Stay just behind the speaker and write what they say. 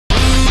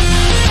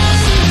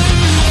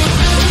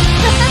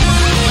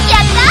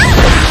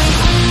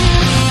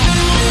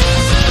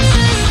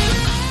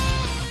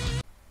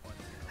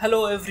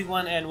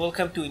everyone and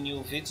welcome to a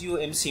new video.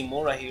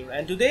 MC-Mura here,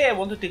 and today I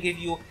wanted to give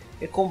you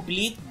a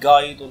complete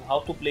guide on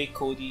how to play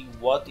Cody,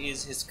 what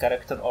is his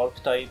character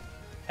archetype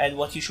and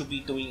what you should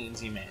be doing in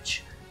the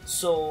match.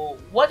 So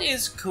what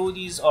is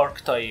Cody's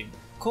archetype?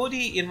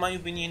 Cody, in my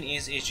opinion,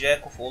 is a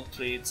jack of all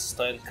trades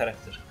style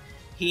character.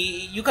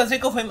 You can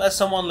think of him as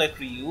someone like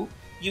Ryu.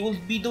 You will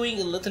be doing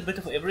a little bit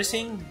of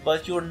everything,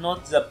 but you're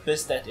not the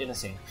best at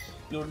anything.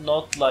 You're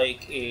not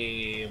like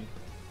a...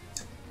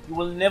 You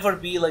will never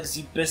be like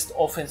the best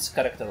offense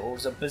character or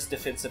the best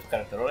defensive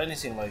character or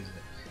anything like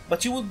that.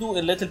 But you will do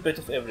a little bit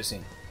of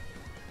everything.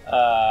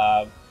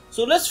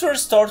 So let's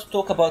first start to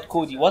talk about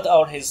Cody. What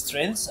are his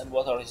strengths and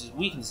what are his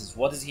weaknesses?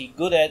 What is he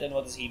good at and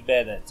what is he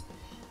bad at?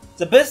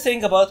 The best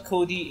thing about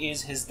Cody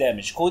is his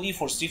damage. Cody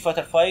for Street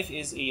Fighter V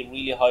is a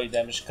really high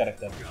damage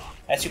character.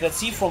 As you can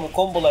see from a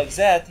combo like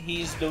that,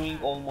 he is doing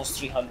almost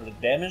 300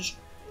 damage.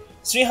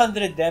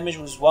 300 damage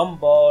with 1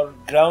 bar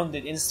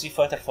grounded in Street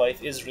Fighter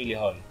V is really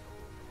high.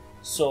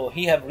 So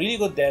he have really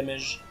good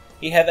damage.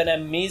 He have an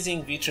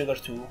amazing V-Trigger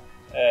 2.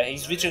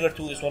 His V-Trigger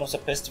 2 is one of the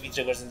best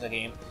V-Triggers in the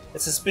game.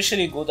 It's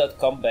especially good at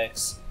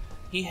comebacks.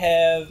 He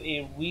have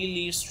a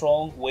really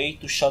strong way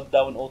to shut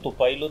down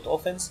autopilot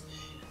offense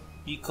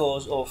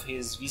because of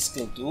his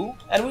V-Skill 2,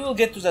 and we will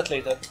get to that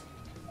later.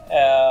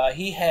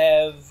 He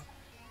have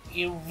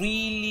a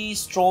really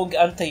strong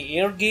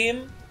anti-air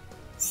game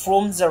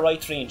from the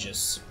right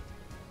ranges,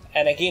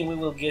 and again we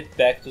will get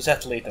back to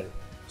that later.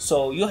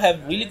 So you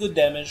have really good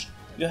damage.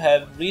 You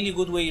have really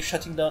good way of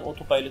shutting down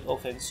autopilot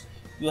offense,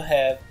 you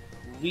have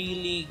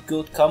really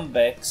good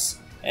comebacks,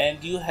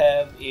 and you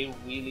have a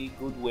really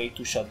good way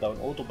to shut down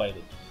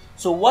autopilot.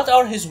 So what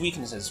are his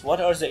weaknesses? What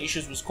are the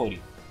issues with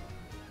Cody?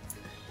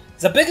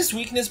 The biggest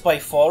weakness by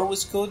far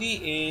with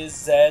Cody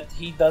is that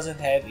he doesn't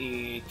have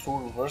a true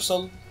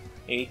reversal,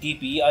 a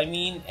DP I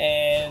mean,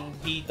 and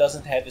he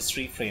doesn't have a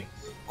 3 frame.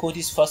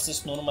 Cody's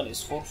fastest normal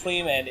is 4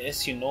 frame, and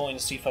as you know in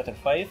Street Fighter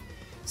V,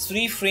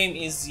 3 frame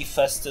is the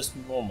fastest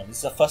normal.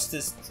 It's the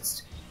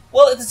fastest.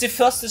 Well, it is the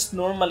fastest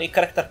normal a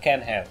character can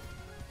have,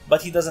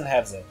 but he doesn't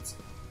have that.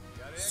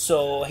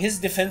 So his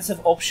defensive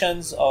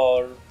options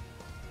are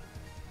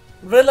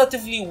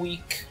relatively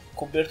weak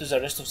compared to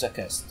the rest of the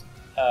cast.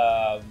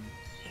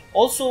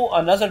 Also,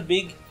 another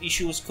big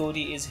issue with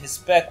Cody is his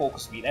back walk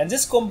speed, and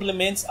this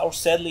complements, or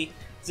sadly,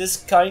 this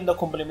kinda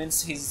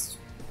complements his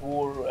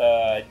poor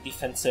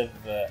defensive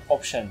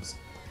options.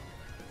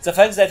 The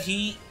fact that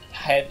he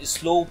have a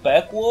slow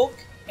back walk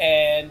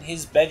and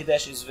his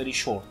backdash is very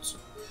short.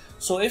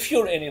 So if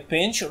you're in a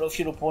pinch or if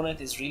your opponent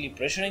is really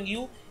pressuring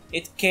you,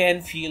 it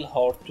can feel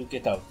hard to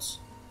get out.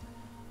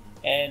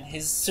 And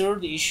his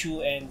third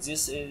issue, and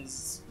this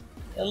is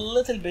a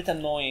little bit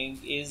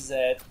annoying, is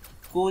that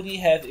Cody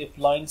have a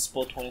blind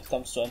spot when it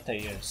comes to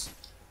anti-airs.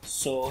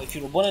 So if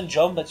your opponent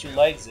jump at you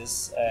like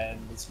this, and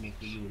let's make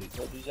you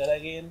do that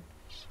again.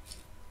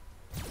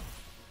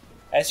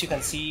 As you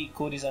can see,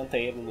 Cody's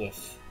anti-air will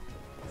whiff.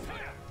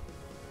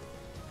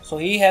 So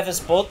he have a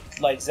spot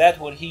like that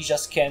where he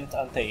just can't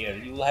anti-air.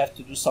 You will have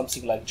to do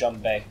something like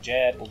jump back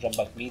jab or jump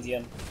back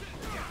medium.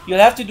 You'll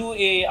have to do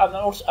an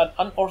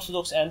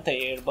unorthodox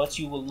anti-air, but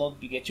you will not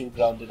get your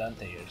grounded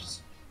anti-airs.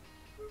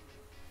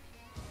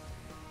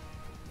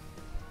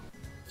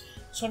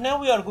 So now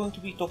we are going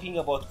to be talking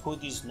about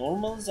Cody's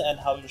normals and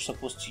how you're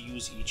supposed to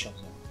use each of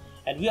them.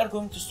 And we are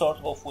going to start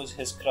off with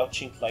his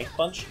crouching light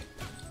punch.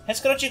 His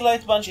crouching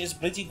light punch is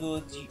pretty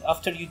good.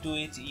 After you do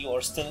it, you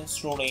are still in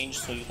throw range,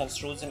 so you can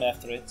throw them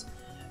after it.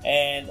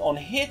 And on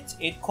hit,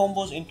 it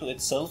combos into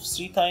itself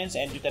 3 times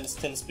and you can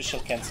still special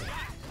cancel.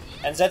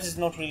 And that is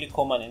not really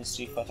common in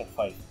Street Fighter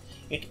V.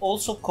 It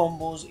also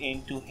combos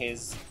into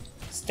his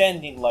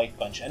standing light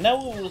punch. And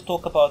now we will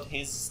talk about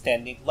his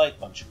standing light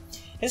punch.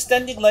 His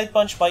standing light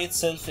punch by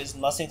itself is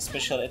nothing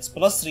special. It's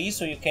 +3,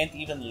 so you can't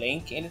even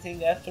link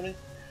anything after it.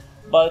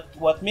 But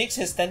what makes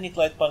his standing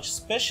light punch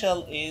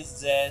special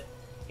is that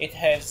it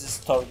has this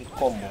target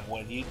combo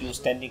where you do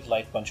standing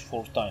light punch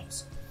 4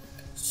 times.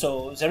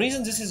 So the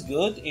reason this is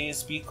good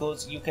is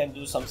because you can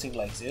do something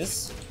like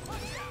this,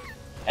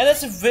 and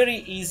that's a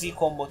very easy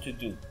combo to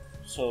do.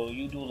 So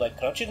you do like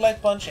crouching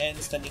light punch and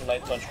standing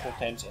light punch 4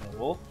 times in a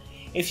row.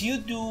 If you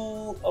do,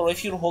 or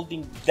if you're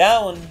holding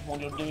down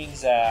when you're doing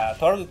the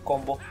target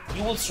combo,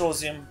 you will throw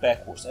them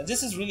backwards, and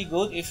this is really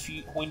good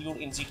when you're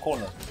in the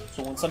corner.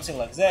 So when something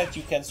like that,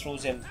 you can throw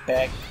them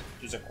back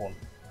to the corner.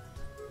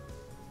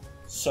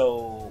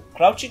 So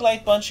crouching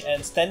light punch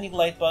and standing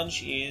light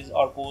punch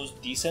are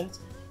both decent.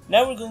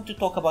 Now we're going to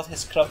talk about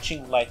his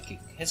crouching light kick.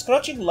 His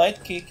crouching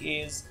light kick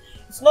it's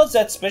not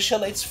that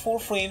special. It's 4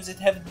 frames. It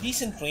have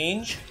decent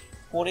range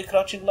for a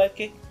crouching light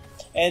kick,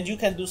 and you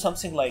can do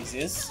something like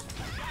this.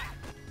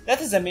 That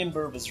is the main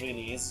purpose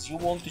really, is you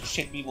want to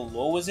check people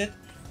low with it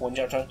when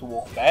you're trying to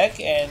walk back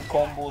and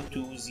combo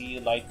to the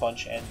light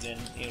punch and then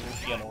a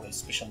Ruffian or a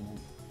special move.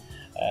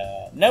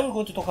 Now we're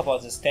going to talk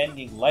about the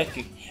standing light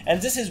kick,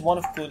 and this is one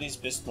of Cody's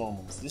best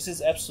normals. This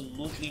is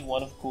absolutely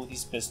one of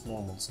Cody's best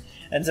normals,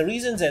 and the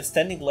reason that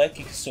standing light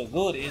kick is so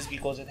good is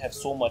because it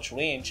has so much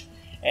range,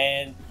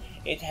 and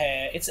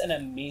it's an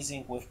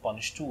amazing whiff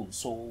punish tool.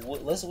 So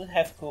let's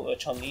have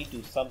Chun-Li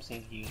do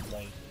something here,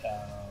 like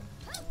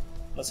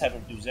let's have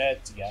her do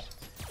that, yeah,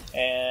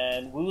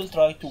 and we will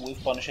try to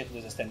whiff punish it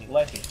with a standing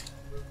light kick.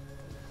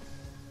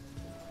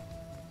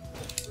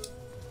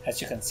 As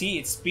you can see,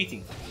 it's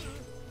beating.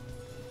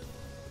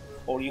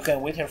 Or you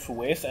can wait her for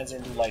whiff and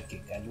then do light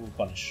kick and you will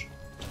punish.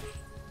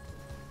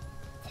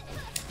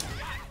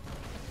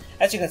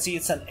 As you can see,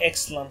 it's an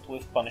excellent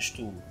whiff punish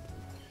tool.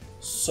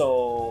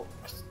 So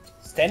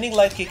standing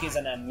light kick is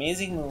an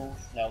amazing move.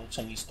 Now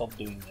Chun-Li stop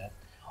doing that.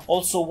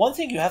 Also, one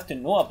thing you have to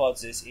know about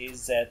this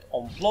is that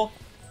on block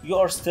you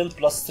are still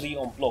 +3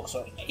 on block.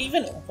 So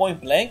even point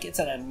blank, it's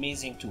an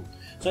amazing tool.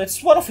 So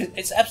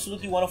it's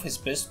absolutely one of his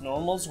best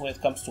normals when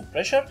it comes to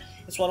pressure.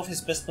 It's one of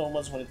his best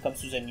normals when it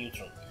comes to the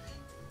neutral.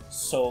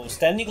 So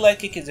standing light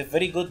kick is a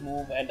very good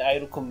move and I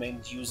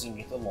recommend using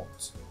it a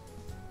lot.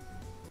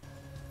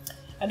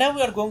 And now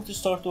we are going to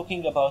start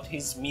talking about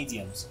his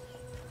mediums.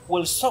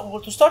 To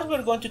start,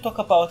 we're going to talk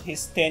about his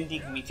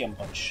standing medium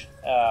punch.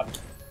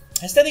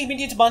 His standing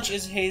medium punch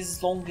is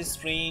his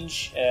longest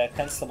range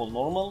cancelable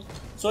normal.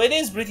 So it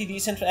is pretty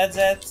decent at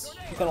that.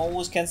 You can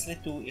always cancel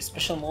it to a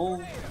special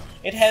move.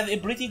 It has a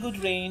pretty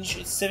good range.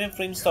 It's 7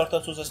 frame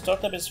startup, so the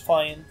startup is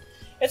fine.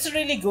 It's a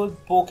really good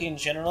poke in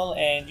general,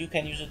 and you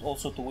can use it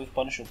also to whiff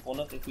punish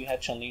opponent if we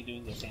had Chun-Li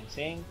doing the same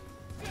thing.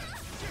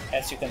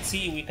 As you can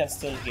see, we can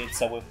still get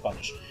the whiff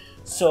punish.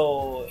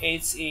 So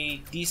it's a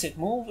decent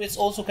move. It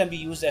also can be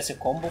used as a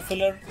combo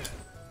filler.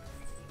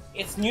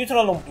 It's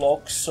neutral on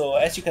block, so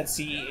as you can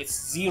see,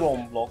 it's 0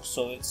 on block,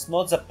 so it's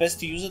not the best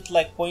to use it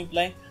like point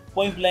blank.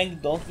 Point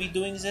blank don't be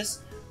doing this,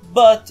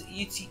 but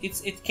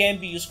it can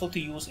be useful to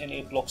use in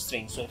a block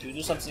string. So if you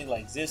do something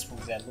like this, for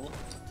example,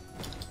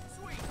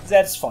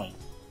 that's fine.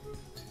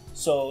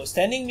 So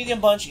standing medium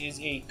punch is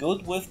a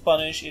good whiff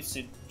punish. It's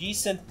a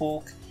decent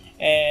poke.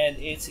 And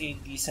it's a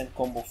decent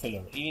combo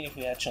filler. Even if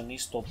we had Chun-Li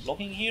stop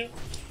blocking here,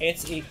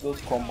 it's a good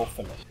combo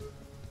filler.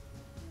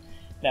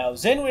 Now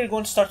then we're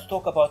going to start to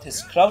talk about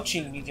his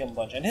crouching medium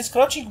punch. And his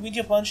crouching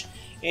medium punch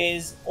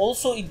is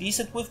also a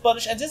decent whiff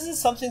punish. And this is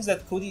something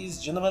that Cody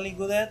is generally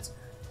good at,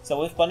 the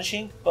whiff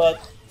punishing.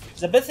 But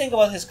the best thing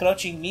about his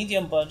crouching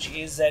medium punch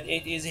is that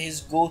it is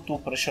his go-to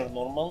pressure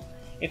normal.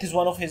 It is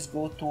one of his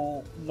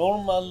go-to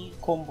normal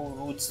combo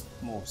roots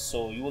moves,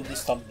 so you will do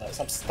some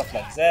stuff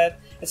like that.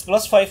 It's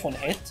 +5 on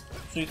hit,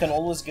 so you can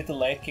always get a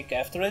light kick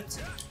after it.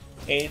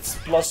 It's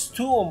 +2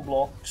 on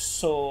block,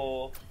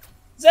 so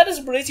that is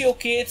pretty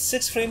okay. It's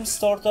 6 frame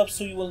startup,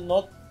 so you will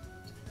not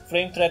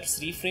frame trap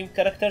 3 frame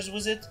characters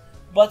with it,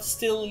 but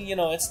still, you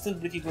know, it's still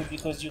pretty good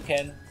because you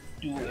can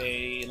do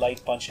a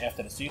light punch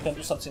after it. So you can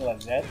do something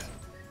like that.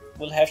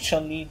 We'll have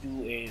Chun-Li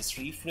do a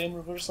 3 frame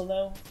reversal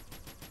now.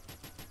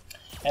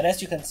 And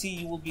as you can see,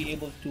 you will be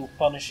able to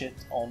punish it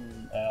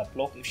on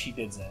block if she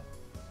did that.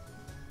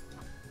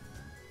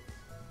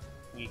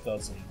 We got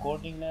the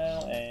recording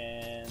now,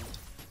 and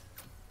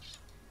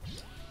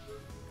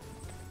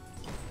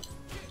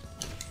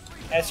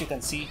as you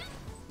can see,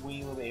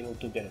 we will be able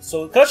to get it.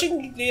 So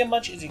crouching medium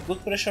punch is a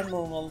good pressure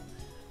normal.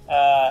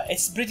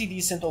 It's pretty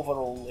decent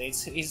overall.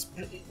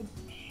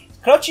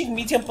 Crouching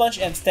medium punch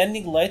and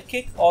standing light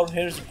kick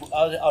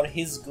are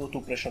his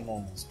go-to pressure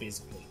normals,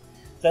 basically.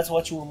 That's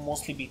what you will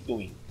mostly be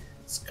doing.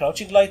 It's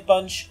crouching light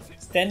punch,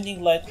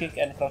 standing light kick,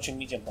 and crouching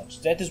medium punch.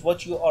 That is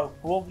what you are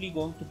probably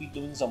going to be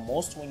doing the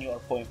most when you are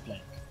point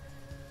blank.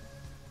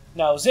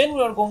 Now then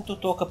we are going to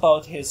talk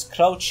about his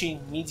crouching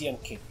medium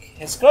kick.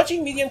 His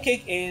crouching medium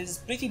kick is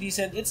pretty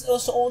decent. It's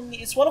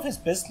one of his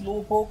best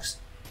low pokes.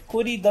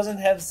 Cody doesn't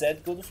have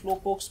that good of low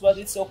pokes, but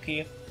it's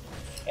okay.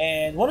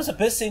 And one of the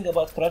best things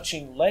about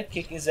crouching light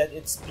kick is that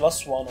it's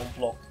 +1 on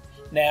block.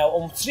 Now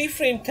on 3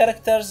 frame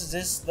characters,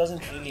 this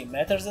doesn't really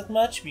matter that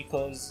much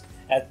because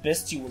at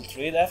best you will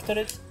trade after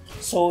it.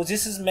 So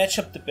this is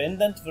matchup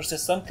dependent.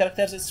 Versus some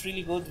characters it's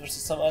really good,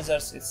 versus some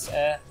others it's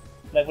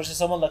like versus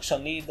someone like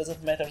Chun-Li, it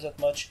doesn't matter that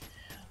much.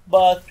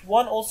 But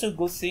one also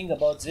good thing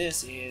about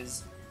this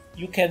is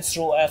you can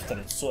throw after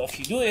it. So if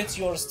you do it,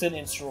 you're still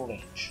in throw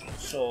range.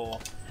 So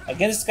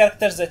against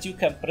characters that you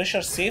can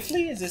pressure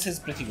safely, this is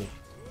pretty good.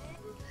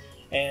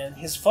 And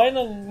his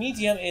final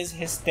medium is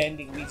his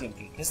standing medium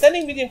kick. His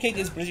standing medium kick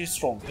is pretty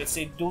strong. It's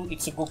a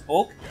good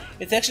poke.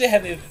 It actually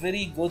have a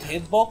very good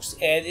hitbox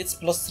and it's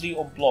 +3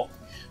 on block.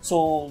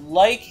 So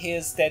like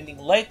his standing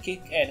light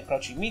kick and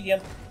crouching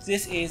medium,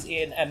 this is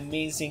an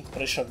amazing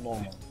pressure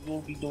normal.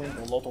 You'll be doing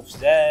a lot of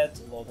that,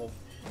 a lot of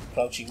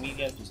crouching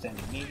medium to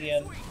standing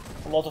medium,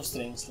 a lot of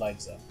strings like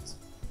that.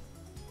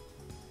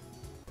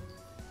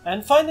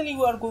 And finally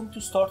we are going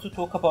to start to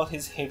talk about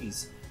his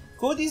heavies.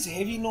 Cody's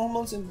heavy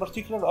normals in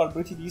particular are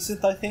pretty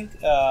decent, I think.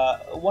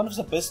 One of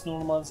the best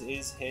normals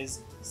is his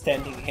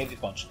standing heavy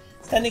punch.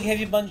 Standing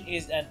heavy punch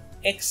is an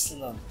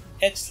excellent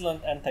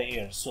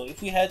anti-air. So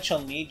if we had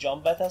Chun-Li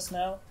jump at us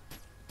now,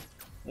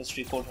 let's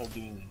record her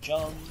doing the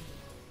jump.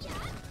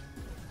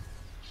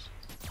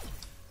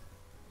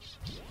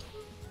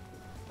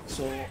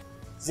 So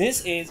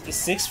this is a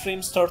 6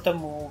 frame starter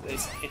move.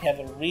 It have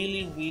a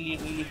really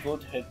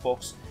good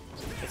hitbox.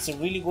 It's a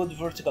really good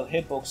vertical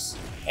hitbox,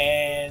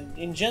 and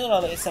in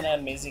general it's an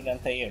amazing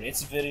anti-air.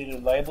 It's very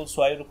reliable,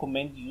 so I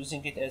recommend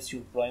using it as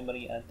your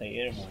primary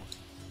anti-air move.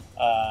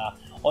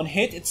 On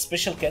hit it's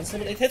special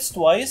cancelable. It hits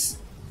twice,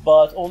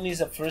 but only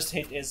the first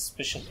hit is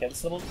special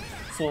cancelable,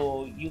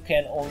 so you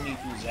can only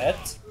do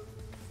that.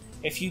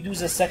 If you do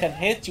the second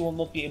hit, you will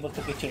not be able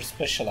to get your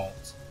special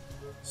out.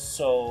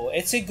 So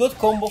it's a good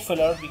combo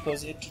filler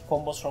because it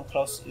combos from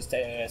cross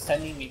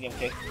standing medium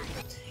kick.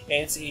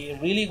 It's a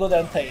really good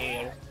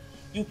anti-air.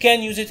 You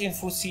can use it in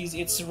footsies.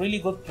 It's a really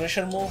good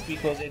pressure move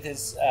because it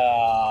is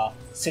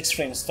 6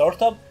 frame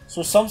startup.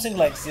 So something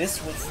like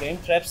this with frame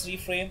traps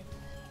reframe.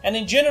 And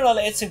in general,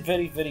 it's a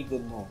very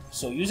good move.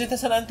 So use it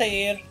as an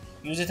anti-air,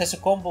 use it as a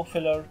combo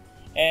filler,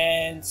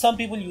 and some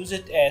people use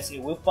it as a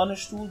whip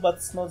punish tool, but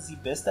it's not the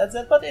best at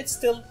that. But it's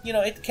still, you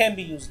know, it can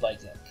be used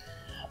like that.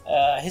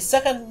 His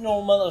second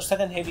normal or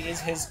second heavy is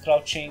his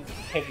crouching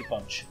heavy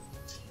punch.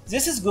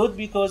 This is good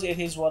because it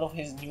is one of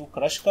his new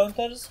crush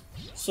counters,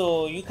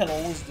 so you can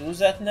always do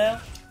that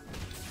now,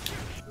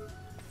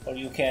 or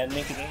you can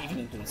make it even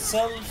into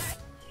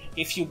itself.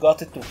 If you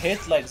got it to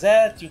hit like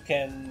that, you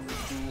can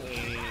do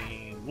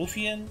a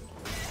Ruffian.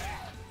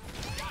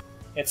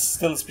 It's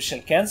still special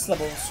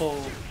cancelable, so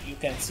you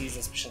can see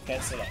the special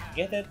cancel and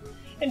get it.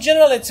 In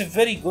general, it's a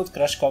very good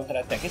crush counter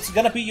attack. It's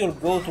gonna be your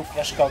go-to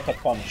crush counter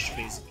punish,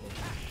 basically.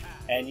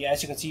 And yeah,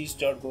 as you can see, you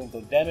start going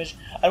good damage.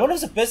 And one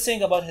of the best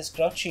thing about his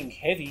crouching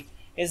heavy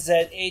is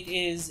that it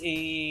is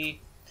a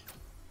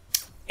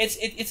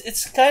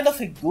it's kind of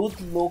a good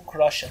low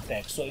crush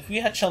attack. So if we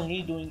had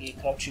Chun-Li doing a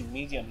crouching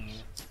medium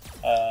here,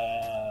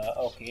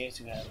 okay,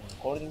 so we have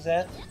recording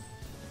that.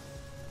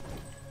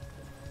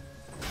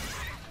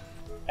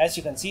 As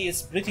you can see,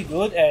 it's pretty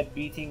good at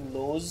beating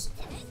lows.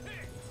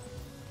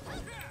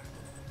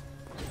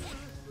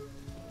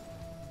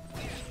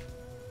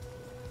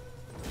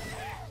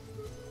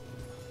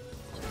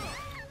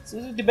 So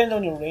it depends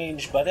on your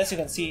range, but as you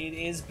can see, it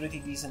is pretty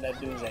decent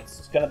at doing that.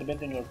 It's gonna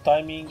depend on your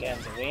timing and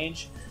the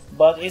range,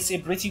 but it's a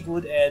pretty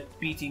good at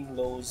beating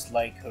lows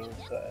like her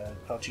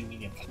crouching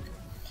medium kick.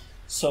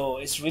 So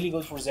it's really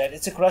good for that.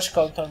 It's a crush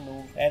counter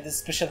move and it's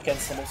special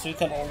cancelable, so you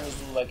can always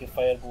do like a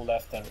fireball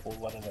after or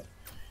whatever.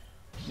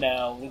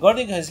 Now,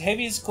 regarding his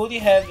heavies, Cody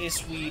have a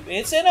sweep.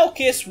 It's an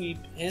okay sweep.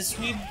 His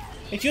sweep,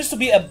 it used to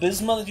be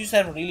abysmal. It used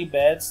to have really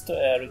bad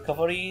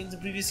recovery in the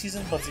previous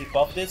season, but they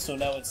buffed it, so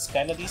now it's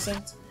kind of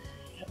decent.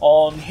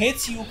 On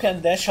hits, you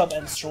can dash up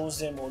and throw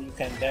them, or you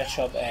can dash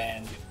up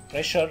and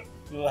pressure.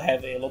 You will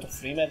have a lot of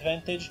frame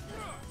advantage.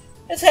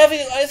 It's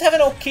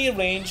having okay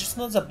range. It's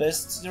not the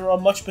best. There are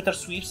much better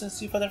sweeps in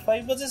Street Fighter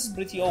 5, but this is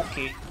pretty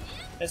okay.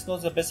 It's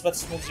not the best, but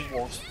it's not the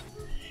worst.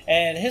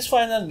 And his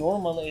final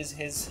normal is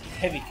his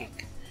heavy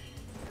kick.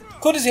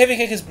 Cody's heavy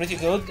kick is pretty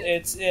good.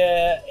 It's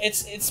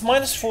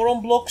 -4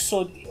 on block,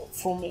 so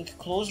from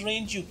close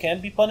range you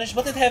can be punished,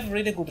 but it has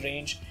really good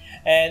range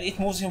and it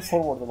moves him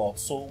forward a lot.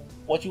 So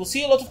what you'll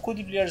see a lot of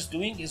Cody players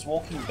doing is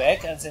walking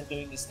back and then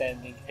doing a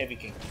standing heavy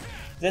kick.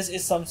 This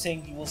is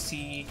something you will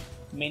see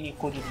many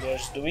Cody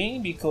players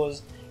doing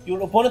because your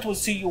opponent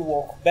will see you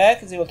walk back,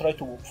 they will try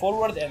to walk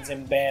forward, and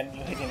then bam,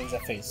 you hit him in the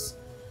face.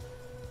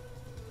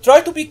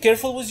 Try to be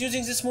careful with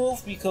using this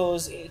move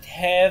because it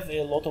have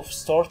a lot of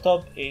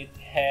startup. It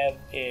have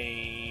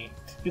a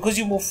because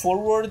you move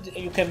forward,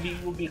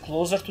 you'll be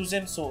closer to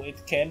them, so it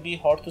can be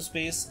hard to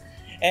space.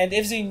 And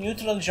if they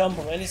neutral jump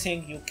or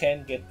anything, you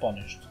can get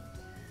punished.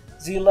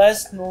 The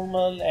last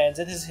normal, and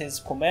that is his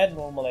command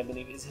normal, I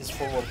believe, is his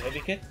forward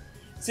heavy kick.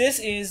 This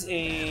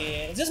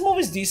move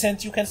is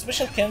decent. You can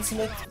special cancel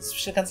it.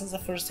 Special cancels the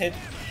first hit,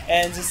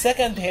 and the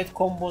second hit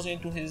combos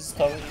into his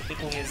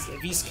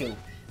V-skill.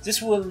 This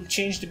will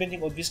change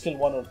depending on V-skill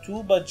 1 or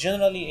 2, but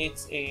generally it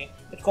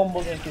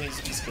combos into his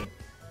V-skill.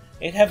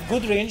 It have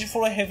good range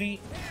for a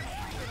heavy.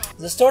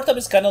 The startup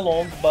is kind of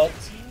long, but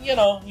you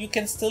know, you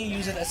can still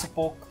use it as a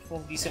poke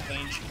from decent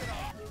range.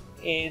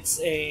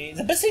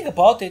 The best thing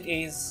about it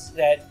is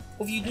that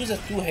if you do the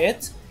 2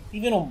 hit,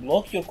 even on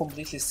block, you're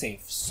completely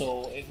safe. So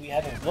if we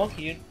have a block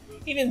here,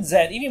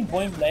 even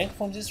point blank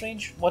from this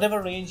range,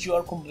 whatever range, you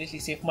are completely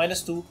safe.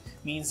 -2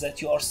 means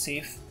that you are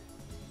safe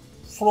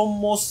from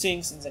most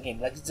things in the game.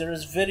 Like, there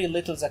is very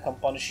little that can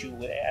punish you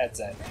at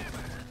that.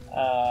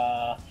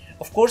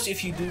 Of course,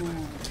 if you do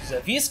the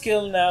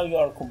V-skill now, you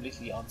are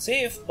completely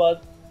unsafe, but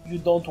you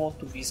don't want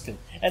to V-skill.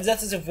 And that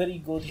is a very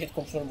good hit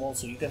confirm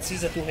also. You can see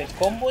the 2 hit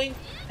comboing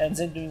and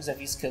then doing the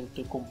V-skill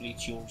to complete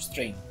your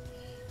strain.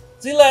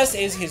 The last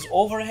is his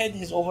overhead.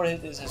 His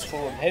overhead is his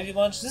forward heavy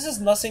punch. This is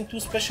nothing too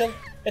special.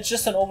 It's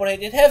just an overhead.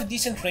 It has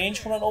decent range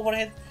for an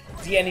overhead.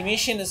 The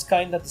animation is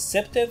kind of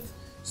deceptive,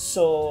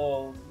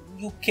 so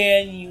you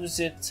can use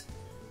it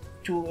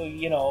to,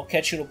 you know,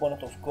 catch your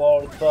opponent off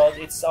guard, but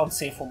it's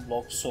unsafe on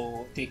block, so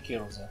take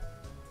care of that.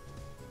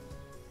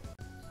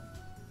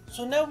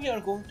 So now we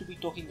are going to be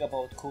talking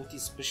about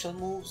Cody's special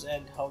moves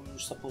and how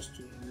you're supposed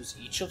to use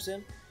each of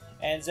them.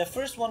 And the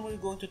first one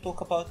we're going to talk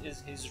about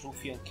is his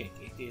Ruffian kick.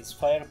 It is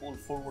fireball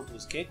forward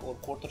with kick or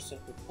quarter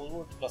circle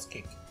forward plus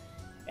kick.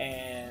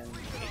 and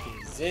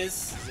it is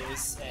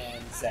this,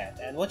 and that.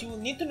 And what you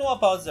need to know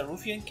about the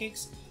Ruffian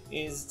kicks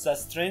is the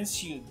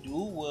strengths you do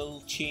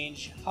will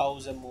change how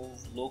the move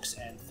looks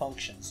and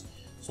functions.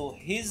 So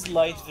his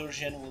light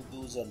version will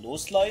do the low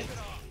slide,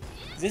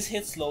 this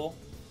hits low,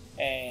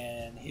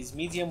 and his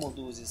medium will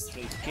do the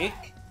straight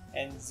kick,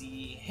 and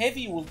the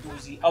heavy will do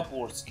the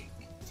upwards kick.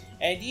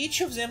 And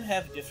each of them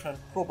have different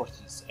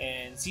properties,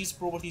 and these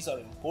properties are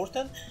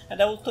important,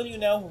 and I will tell you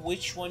now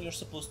which one you're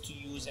supposed to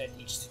use at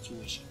each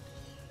situation.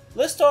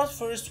 Let's start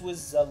first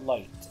with the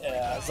light.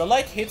 The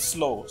light hits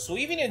low, so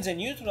even in the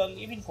neutral,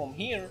 even from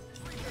here,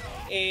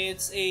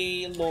 it's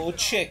a low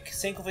check.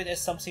 Think of it as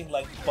something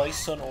like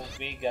Bison or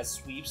Vega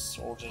sweeps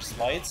or just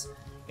slides.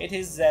 It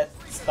is that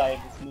type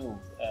of move.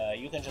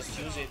 You can just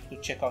use it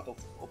to check out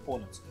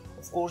opponents.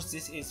 Of course,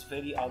 this is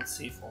very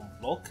unsafe on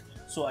block,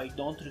 so I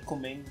don't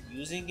recommend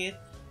using it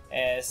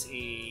as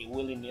a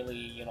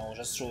willy-nilly,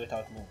 just throw it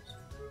out move.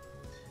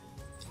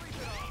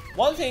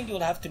 One thing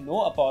you'll have to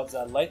know about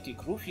the light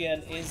kick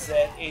Ruffian is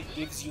that it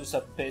gives you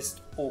the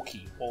best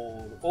Oki,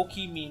 or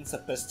Oki means the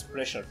best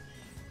pressure.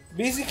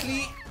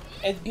 Basically,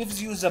 it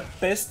gives you the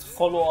best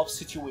follow-up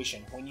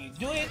situation. When you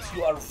do it,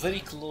 you are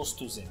very close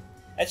to them.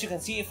 As you can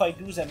see, if I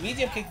do the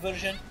medium kick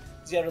version,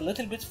 they are a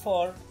little bit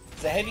far.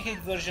 The heavy kick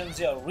version,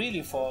 they are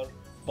really far,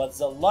 but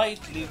the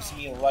light leaves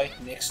me right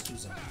next to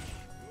them.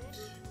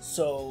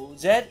 So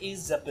that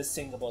is the best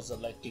thing about the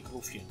light kick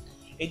Ruffian.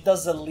 It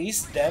does the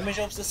least damage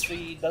of the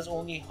three, it does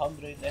only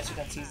 100, as you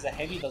can see the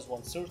heavy does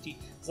 130,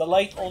 the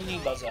light only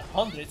does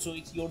 100, so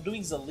you're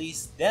doing the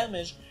least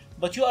damage,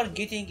 but you are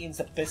getting in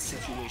the best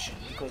situation,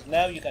 because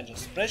now you can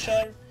just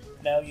pressure,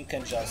 now you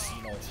can just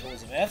throw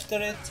them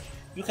after it,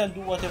 you can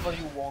do whatever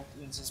you want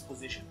in this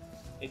position.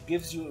 It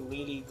gives you a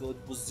really good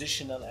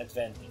positional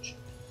advantage.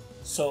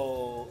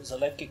 So the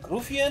light kick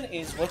Ruffian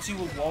is what you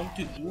would want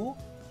to do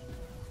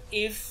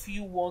if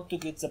you want to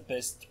get the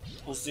best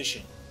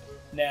position.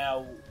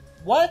 Now,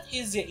 what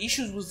is the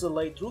issues with the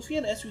light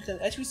Ruffian? As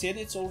we said,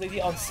 it's already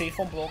unsafe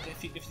on block.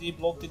 If they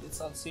blocked it,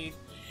 it's unsafe.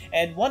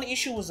 And one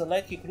issue with the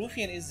light kick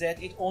Ruffian is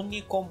that it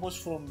only combos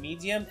from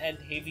medium and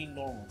heavy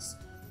normals.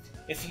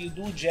 If you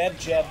do jab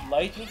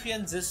light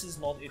Ruffian, this is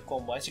not a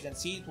combo. As you can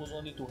see, it was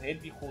only to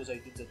hit because I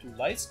did the two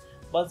lights,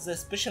 but the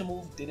special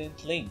move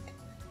didn't link.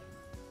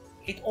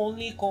 It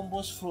only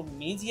combos from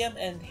medium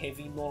and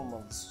heavy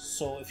normals.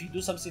 So if you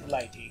do something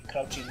like a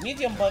crouching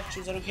medium punch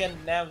with the Ruffian,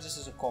 now this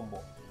is a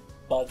combo.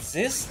 But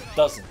this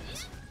doesn't.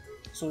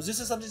 So this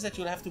is something that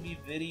you'll have to be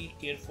very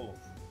careful of.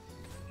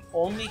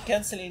 Only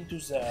cancel into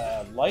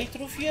the light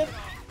Ruffian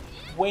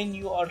when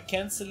you are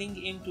cancelling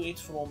into it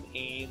from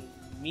a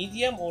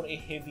medium or a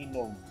heavy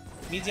normal.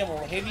 Medium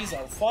or heavies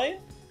are fine,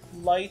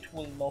 light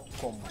will not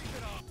combo.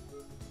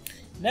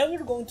 Now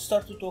we're going to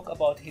start to talk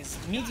about his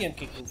medium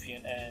kick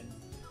Ruffian and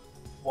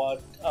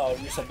what are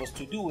you supposed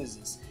to do with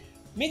this.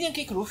 Medium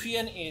kick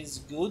Ruffian is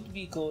good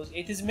because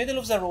it is middle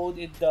of the road,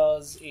 it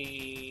does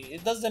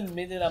the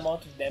middle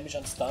amount of damage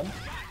and stun,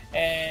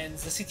 and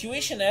the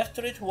situation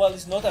after it, while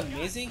it's not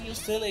amazing, you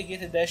still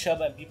get a dash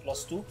up and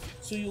B+2,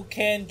 so you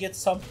can get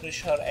some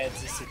pressure at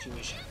this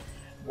situation.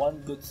 One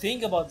good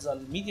thing about the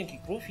medium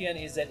kick Ruffian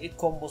is that it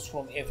combos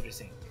from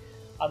everything.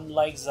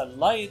 Unlike the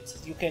light,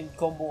 you can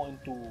combo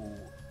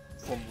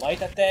from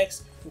light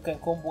attacks, you can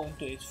combo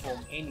into it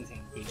from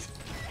anything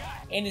basically.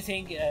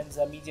 Anything, and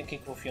the medium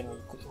kick Ruffian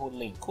will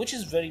link, which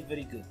is very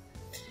good.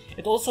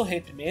 It also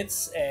hit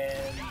mids,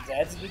 and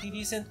that's pretty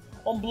decent.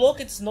 On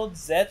block it's not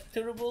that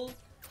terrible.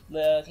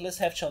 Let's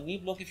have Chun-Li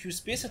block if you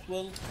space it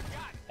well.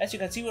 As you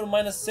can see, we're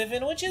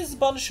 -7, which is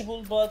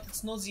punishable, but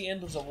it's not the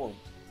end of the world.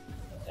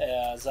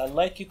 The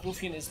light kick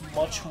Ruffian is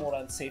much more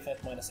unsafe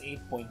at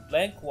 -8 point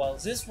blank, while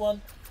this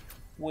one,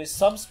 with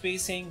some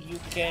spacing, you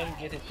can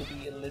get it to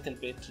be a little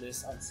bit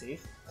less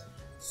unsafe.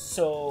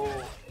 So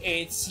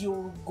it's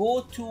your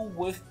go-to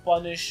with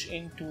punish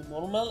into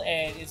normal,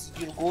 and it's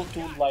your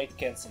go-to light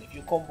cancel. If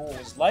you combo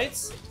with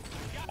lights,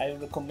 I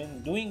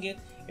recommend doing it.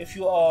 If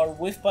you are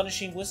with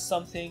punishing with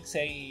something,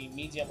 say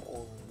medium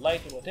or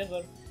light or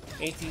whatever,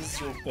 it is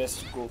your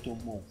best go-to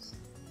move.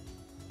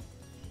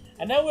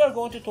 And now we are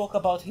going to talk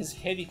about his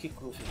heavy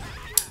kick Ruffian.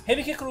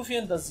 Heavy kick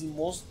Ruffian does the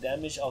most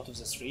damage out of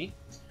the three,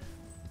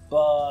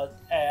 but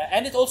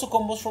and it also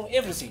combos from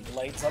everything,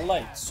 lights and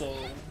light. So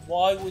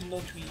why would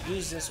not we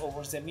use this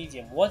over the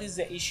medium? What is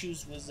the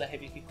issues with the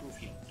heavy kick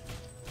Ruffian?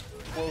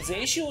 Well,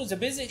 the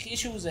basic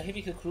issue with the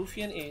heavy kick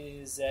Ruffian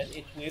is that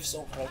it whiffs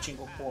on crouching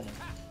opponent.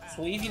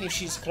 So even if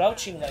she's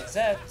crouching like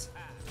that,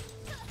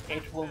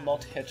 it will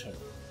not hit her.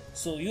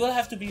 So you will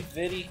have to be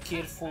very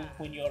careful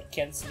when you are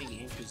cancelling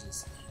into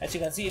this. As you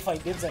can see, if I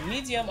did the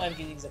medium, I'm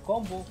getting the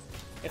combo.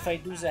 If I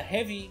do the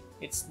heavy,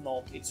 it's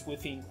not, it's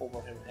whiffing over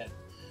her head.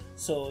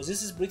 So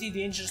this is pretty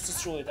dangerous to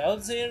throw it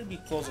out there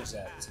because of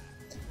that.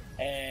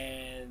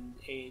 And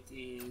it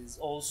is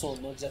also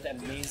not that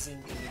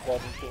amazing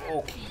regarding to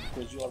Oki,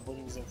 because you are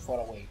putting them far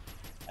away.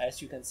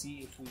 As you can see,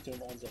 if we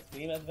turn on the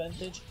frame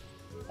advantage,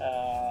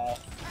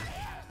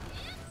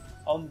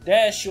 on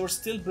dash you're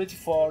still pretty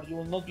far. You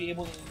will not be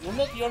able,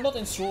 you're not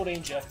in throw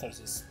range after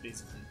this,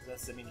 basically.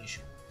 That's the main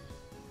issue.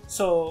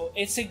 So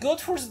it's a good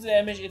for the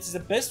damage. It's the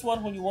best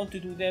one when you want to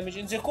do damage.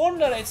 In the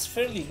corner it's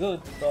fairly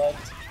good, but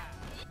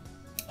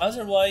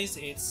otherwise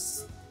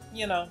it's,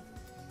 you know,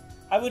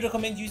 I would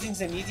recommend using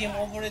the medium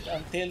over it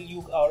until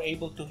you are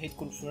able to hit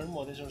confirm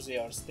whether they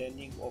are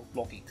standing or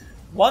blocking.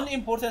 One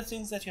important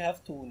thing that you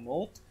have to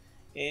note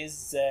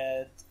is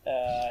that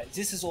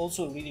this is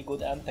also a really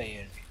good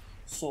anti-air.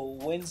 So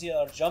when they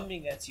are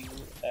jumping at you,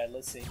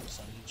 let's say you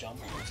suddenly jump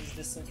from this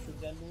distance, for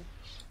example.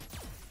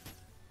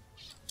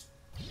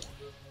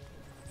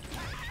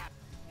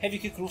 Heavy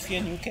kick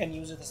Ruffian, you can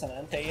use it as an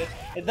anti-air.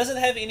 It doesn't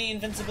have any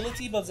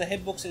invincibility, but the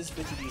hitbox is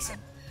pretty decent.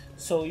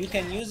 So you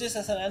can use this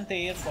as an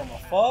anti-air from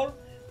afar,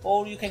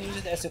 or you can use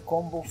it as a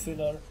combo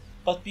filler,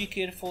 but be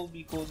careful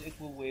because it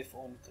will wave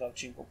on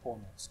crouching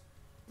opponents.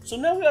 So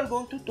now we are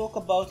going to talk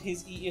about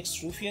his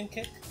EX Ruffian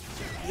kick.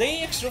 The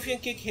EX Ruffian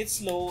kick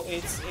hits low.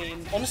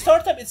 On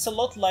startup it's a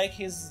lot like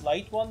his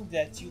light one,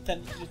 that you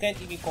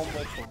can't even combo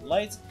it from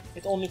lights.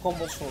 It only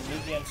combos for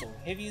mediums or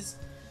heavies.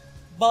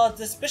 But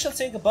the special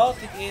thing about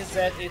it is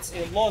that it's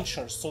a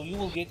launcher, so you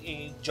will get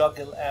a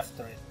juggle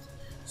after it.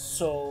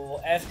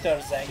 So after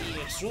the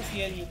EX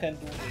Ruffian, you can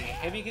do a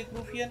heavy kick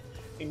Ruffian,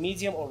 a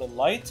medium or a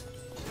light.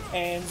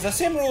 And the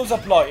same rules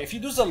apply. If you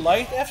do the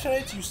light after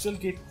it, you still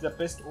get the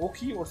best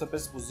Oki or the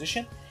best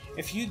position.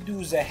 If you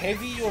do the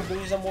heavy, you're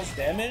doing the most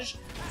damage.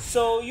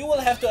 So you will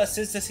have to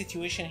assess the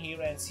situation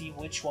here and see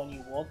which one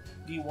you want.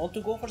 Do you want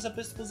to go for the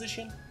best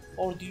position,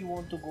 or do you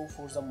want to go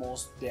for the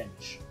most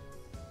damage?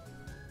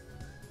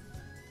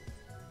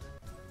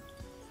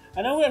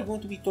 And now we are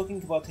going to be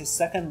talking about his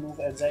second move,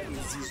 and that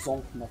is the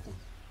Zonk Knuckle.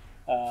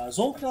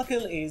 Zonk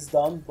Knuckle is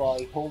done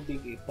by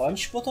holding a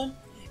punch button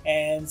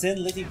and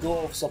then letting go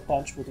of the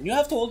punch button. You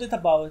have to hold it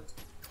about,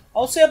 I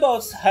would say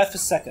about half a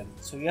second.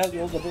 So you have to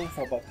hold the button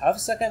for about half a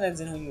second, and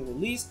then when you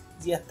release,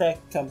 the attack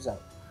comes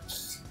out.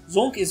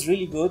 Zonk is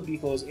really good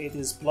because it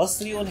is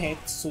 +3 on hit,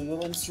 so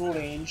you're in throw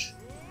range.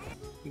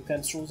 You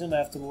can throw them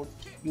afterward.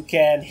 You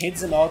can hit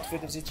them out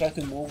if they try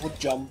to move or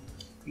jump.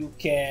 You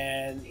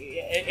can,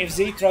 if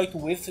they try to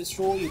whiff a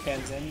throw, you can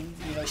then,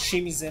 you know,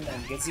 shimmy them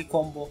and get the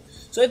combo.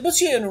 So it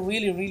puts you in a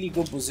really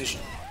good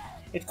position.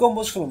 It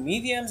combos from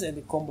mediums and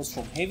it combos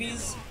from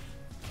heavies,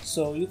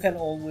 so you can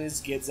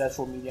always get that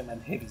for medium and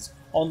heavies.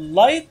 On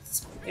light,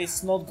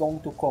 it's not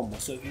going to combo,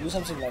 so if you do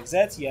something like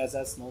that, yeah,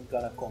 that's not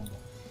gonna combo.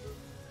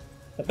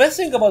 The best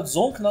thing about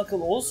Zonk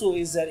Knuckle also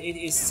is that it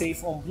is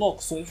safe on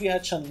block. So if we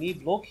had Chun-Li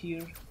block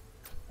here,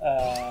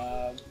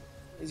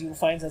 you will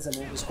find that the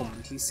move is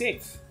completely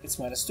safe. It's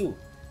 -2.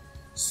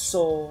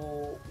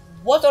 So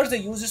what are the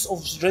uses of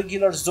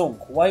regular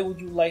Zonk? Why would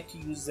you like to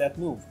use that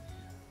move?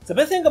 The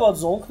best thing about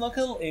Zonk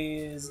Knuckle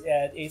is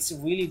that it's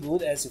really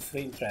good as a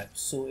frame trap.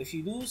 So if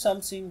you do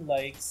something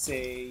like,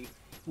 say,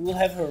 you will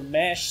have her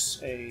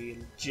mash a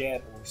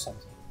jab or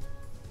something.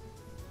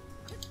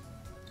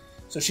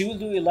 So she will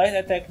do a light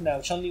attack. Now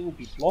Chun-Li will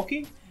be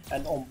blocking,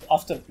 and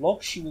after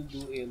block she will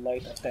do a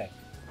light attack,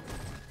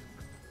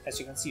 as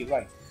you can see,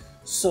 right?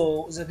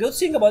 So the good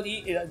thing about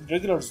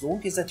regular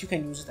Zonk is that you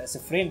can use it as a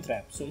frame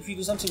trap. So if you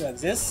do something like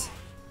this,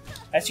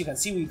 as you can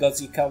see, we got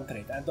the counter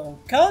hit, and on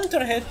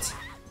counter hit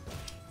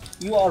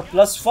you are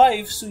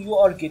 +5, so you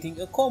are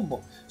getting a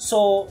combo.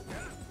 So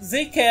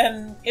they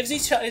can, if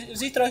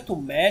they try to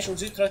mash or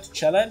they try to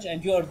challenge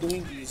and you are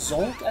doing the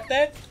Zonk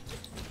attack,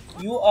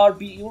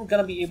 you're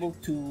gonna be able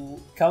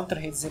to counter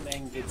hit them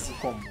and get the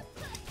combo,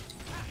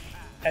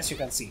 as you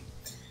can see.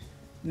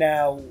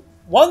 Now,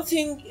 one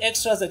thing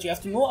extra that you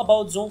have to know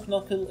about Zonk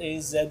Knuckle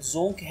is that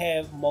Zonk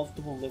have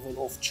multiple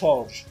level of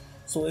charge.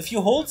 So if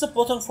you hold the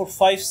button for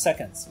 5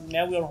 seconds,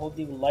 now we are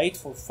holding light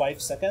for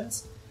 5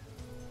 seconds.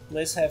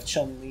 Let's have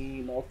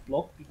Chun-Li not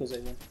block because I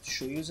want to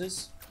show you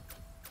this.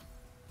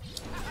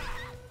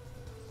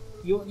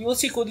 You will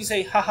see Cody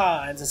say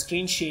haha and the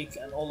screen shake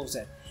and all of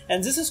that.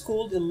 And this is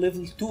called a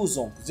level 2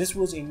 Zonk. This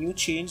was a new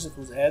change that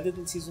was added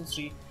in season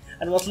 3.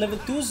 And what level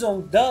 2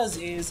 Zonk does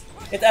is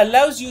it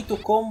allows you to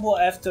combo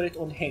after it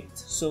on hit.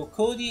 So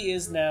Cody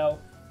is now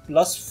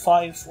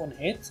 +5 on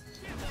hit.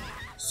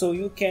 So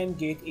you can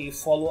get a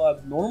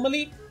follow-up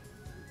normally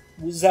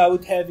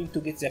without having to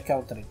get the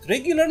counter hit.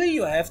 Regularly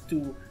you have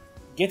to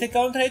get a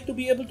counter hit to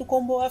be able to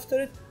combo after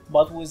it,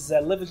 but with the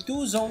level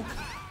 2 Zonk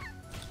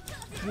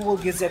you will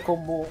get the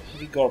combo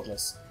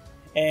regardless.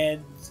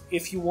 And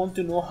if you want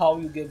to know how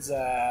you get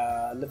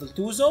the level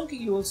 2 Zonk,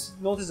 you will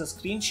notice the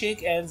screen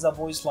shake and the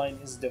voice line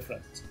is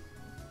different.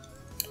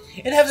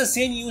 It has the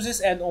same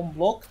uses, and on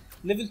block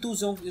level 2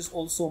 Zonk is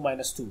also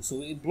 -2,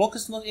 so in block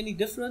is not any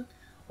different.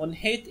 On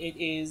hit it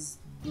is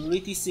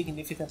pretty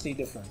significantly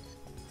different.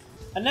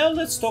 And now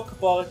let's talk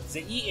about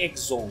the EX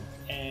Zonk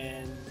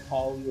and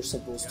how you're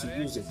supposed to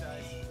use it.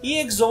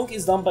 EX Zonk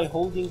is done by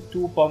holding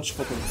 2 punch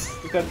buttons.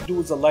 You can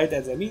do the light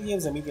and the medium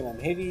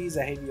and heavy,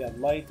 the heavy and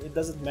light, it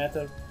doesn't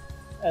matter,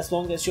 as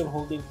long as you're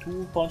holding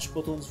 2 punch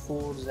buttons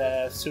for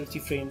the 30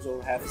 frames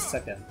or half a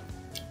second.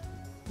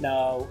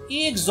 Now,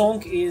 EX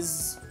Zonk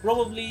is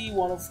probably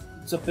one of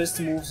the best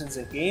moves in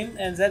the game,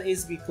 and that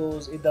is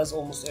because it does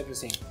almost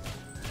everything.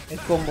 It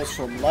combos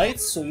from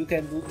lights, so you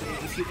can do,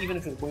 even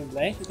if you're going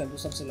blank, you can do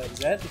something like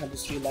that. You can do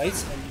 3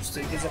 lights and you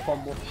still get the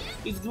combo.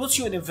 It puts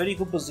you in a very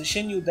good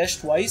position. You dash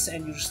twice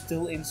and you're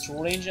still in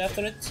throw range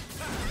after it.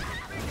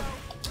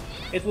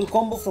 It will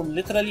combo from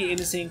literally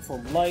anything,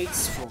 from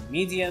lights, from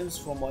mediums,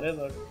 from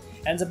whatever.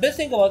 And the best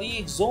thing about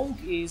EX Zonk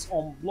is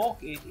on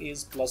block it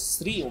is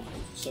 +3 on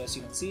block. So as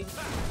you can see,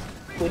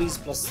 Cody is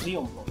 +3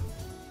 on block.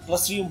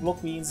 +3 on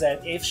block means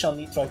that if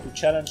Chun-Li tries to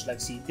challenge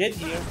like she did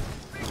here,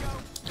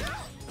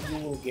 you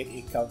will get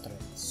a counter.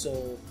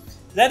 So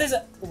that is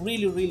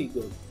really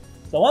good.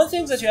 The one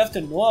thing that you have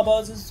to know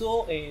about this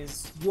though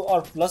is you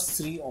are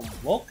 +3 on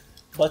block,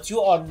 but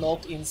you are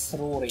not in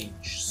throw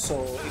range.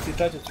 So if you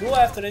try to throw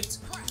after it,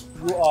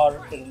 you are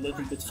a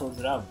little bit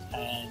further out.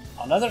 And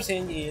another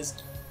thing is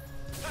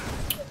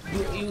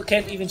you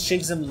can't even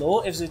shake them low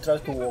if they try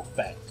to walk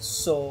back.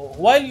 So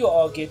while you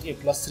are get a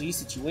 +3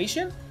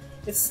 situation,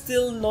 it's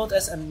still not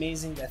as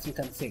amazing as you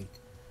can think.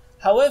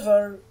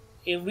 However,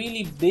 a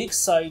really big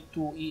side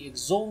to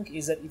EX Zonk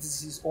is that it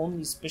is his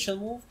only special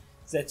move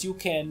that you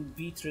can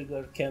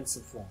V-trigger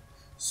cancel from.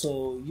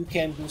 So you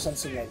can do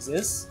something like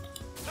this,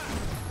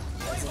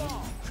 as in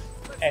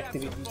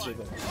activate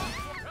V-trigger,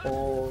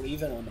 or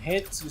even on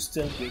hit you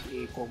still get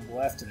a combo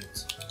after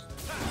it.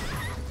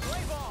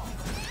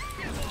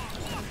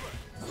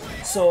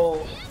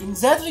 So in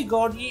that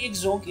regard,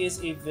 EX Zonk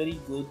is a very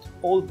good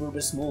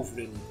all-purpose move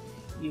really.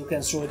 You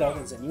can throw it out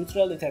in the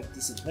neutral, it has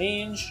decent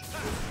range,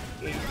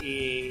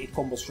 it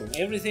combos from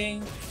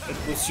everything, it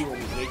puts you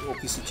in a great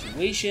OP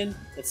situation,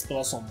 it's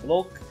plus on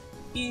block.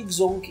 EX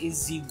Zonk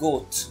is the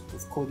GOAT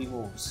of Cody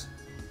moves.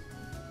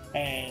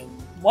 And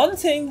one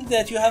thing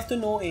that you have to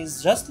know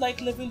is just like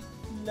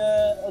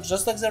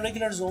the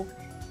regular Zonk,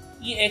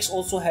 EX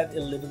also have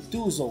a level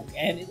 2 Zonk,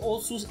 and it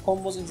also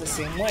combos in the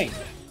same way.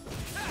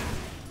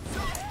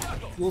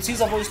 You will see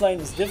the voice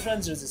line is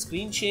different, there's a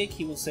screen shake,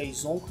 he will say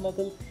Zonk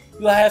Knuckle.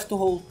 You have to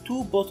hold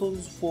 2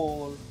 buttons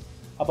for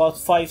about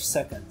 5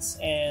 seconds,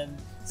 and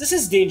this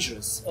is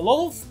dangerous. A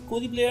lot of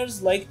Cody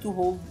players like to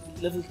hold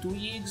level 2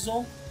 EX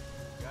Zonk.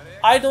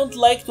 I don't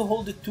like to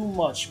hold it too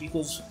much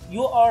because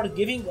you are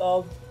giving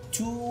up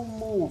 2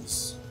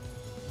 moves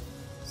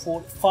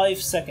for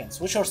 5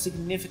 seconds, which are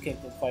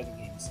significant in fighting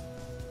games.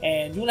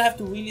 And you'll have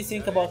to really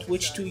think about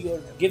which 2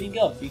 you're giving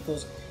up,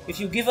 because if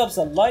you give up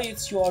the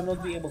lights, you are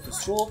not be able to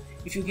throw.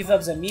 If you give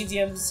up the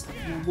mediums,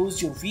 you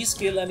lose your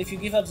V-skill, and if you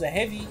give up the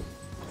heavy,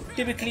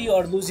 typically you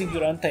are losing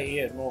your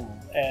anti-air normal.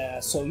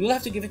 So you'll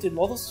have to give it a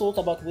lot of thought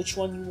about which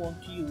one you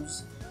want to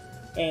use.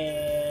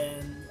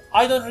 And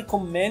I don't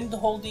recommend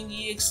holding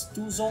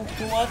EX2 Zonk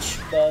too much,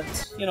 but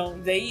you know,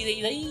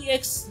 the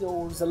EX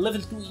or the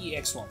level 2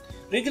 EX one.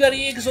 Regular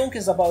EX Zonk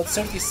is about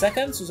 30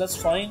 seconds, so that's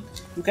fine.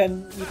 You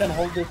can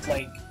hold it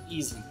like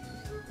easily.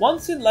 One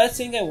last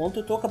thing I want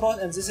to talk about,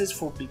 and this is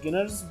for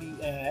beginners,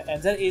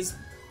 and that is,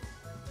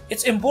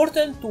 it's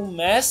important to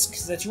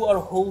mask that you are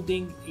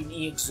holding in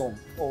EX Zonk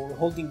or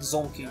holding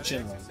Zonk in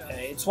general.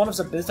 It's one of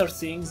the better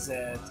things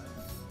that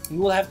you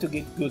will have to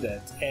get good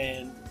at,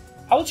 and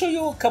I'll show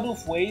you a couple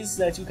of ways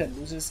that you can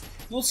do this.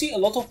 You'll see a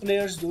lot of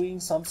players doing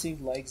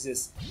something like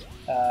this.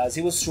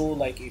 They will throw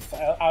like if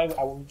I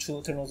will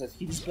turn on the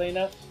TV display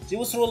now. They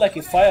will throw like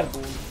a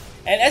fireball.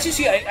 And as you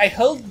see,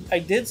 I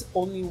did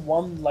only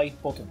 1 light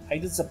button. I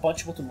did the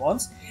punch button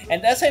once,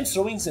 and as I'm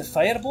throwing the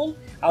fireball,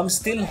 I'm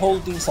still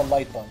holding the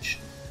light punch.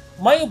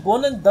 My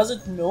opponent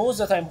doesn't know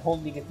that I'm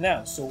holding it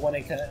now, so when I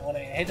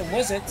hit him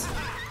with it,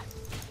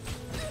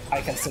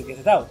 I can still get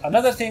it out.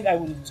 Another thing, I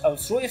will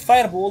throw a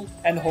fireball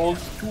and hold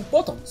 2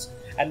 buttons,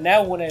 and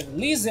now when I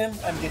release them,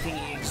 I'm getting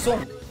a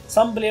zone.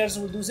 Some players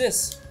will do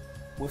this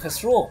with a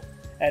throw,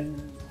 and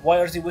why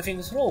are they whiffing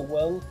a throw?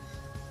 Well,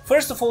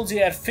 first of all,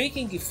 they are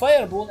faking a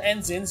fireball,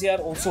 and then they are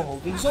also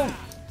holding zone.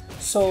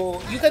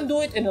 So you can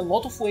do it in a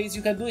lot of ways.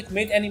 You can do it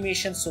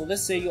mid-animation, so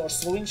let's say you are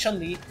throwing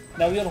Chun-Li,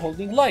 now you are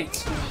holding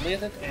light. You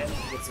let it and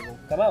let the zone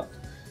come out.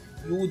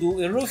 You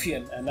do a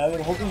Ruffian, and now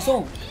you're holding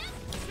zone.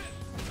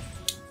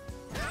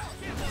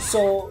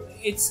 So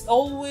it's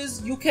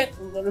always, you can,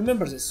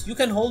 remember this, you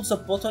can hold the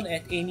button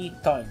at any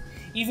time,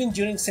 even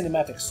during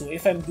cinematics. So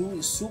if I'm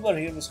doing super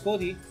here with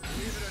Cody,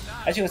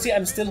 as you can see,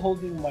 I'm still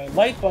holding my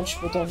light punch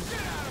button,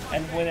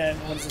 and when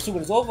the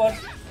super is over.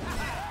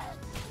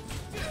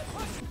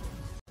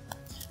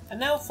 And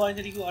now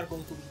finally we are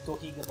going to be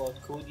talking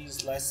about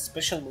Cody's last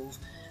special move,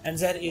 and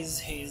that is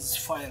his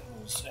fire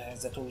moves,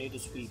 the tornado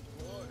sweep.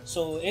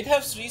 So it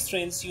has 3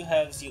 strengths. You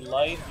have the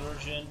light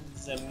version,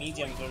 the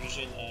medium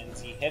version, and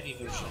the heavy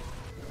version.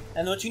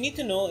 And what you need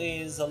to know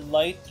is the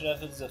light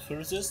travels the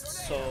furthest,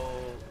 so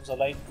the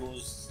light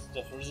goes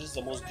the furthest,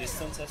 the most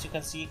distance, as you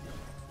can see.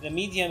 The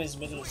medium is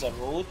middle of the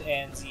road,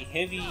 and the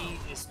heavy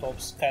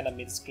stops kind of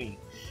mid-screen.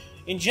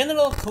 In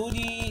general,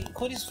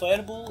 Cody's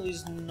fireball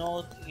is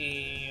not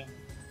a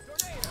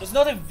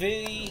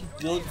very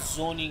good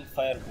zoning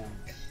fireball.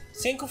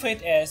 Think of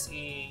it as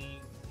a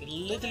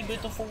little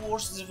bit of a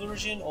worse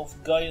version of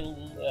Guile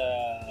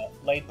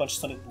Light Punch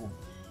Sonic Boom.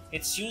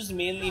 It's used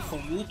mainly for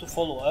you to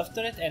follow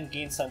after it and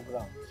gain some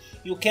ground.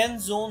 You can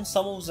zone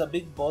some of the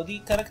big body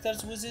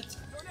characters with it,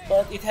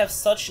 but it has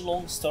such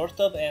long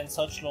startup and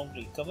such long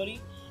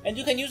recovery, and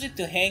you can use it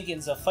to hang in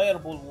the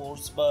fireball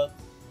wars, but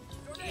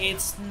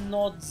it's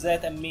not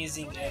that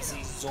amazing as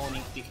a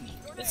zoning technique.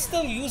 It's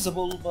still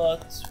usable,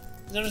 but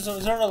there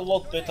are a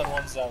lot better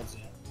ones out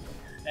there.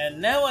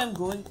 And now I'm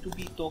going to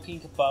be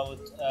talking about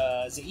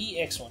the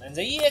EX one, and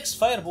the EX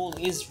fireball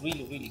is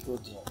really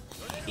good though.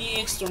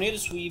 EX tornado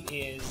sweep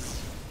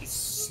is a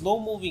slow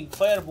moving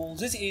fireball.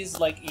 This is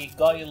like a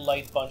guile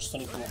light punch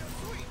sonic boom.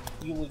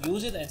 You will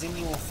use it and then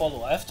you will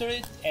follow after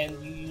it, and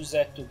you use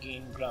that to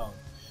gain ground.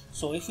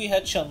 So if we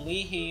had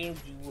Chun-Li here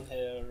do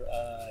her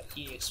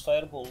EX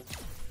fireball,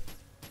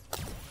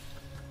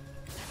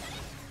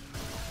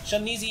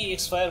 Chun-Li's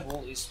EX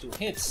fireball is 2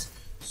 hits.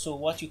 So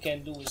what you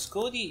can do with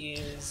Cody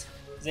is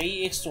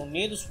the EX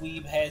tornado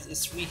sweep has a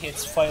 3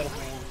 hits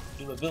fireball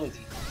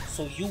durability.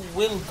 So you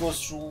will go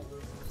through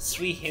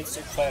 3 hits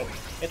of fireball.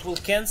 It will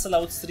cancel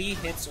out 3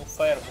 hits of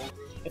fireball.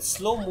 It's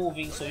slow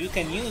moving, so you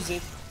can use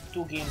it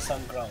to gain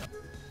some ground.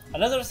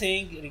 Another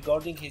thing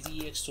regarding his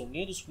EX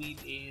tornado sweep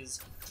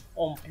is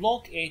on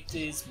block it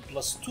is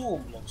 +2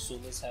 on block. So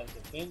let's have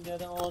the frame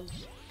data on,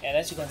 and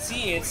as you can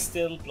see it's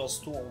still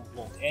 +2 on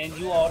block, and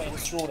you are in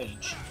throw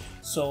range.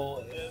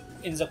 So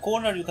in the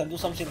corner you can do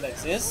something like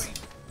this,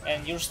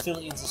 and you're still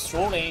in the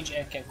throw range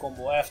and can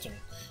combo after it.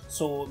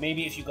 So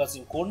maybe if you got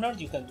them cornered,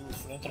 you can do a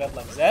front trap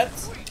like that,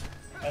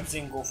 and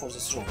then go for the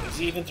throw. If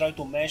they even try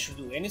to mash or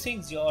do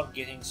anything, they are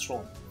getting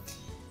thrown.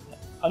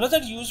 Another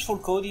use for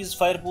Cody's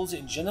fireballs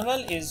in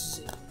general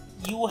is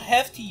you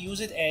have to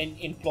use it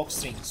in block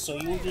strings. So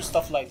you will do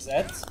stuff like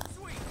that.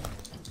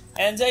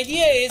 And the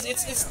idea is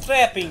it's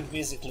trapping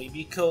basically,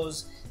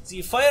 because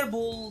the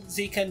fireball,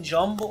 they can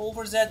jump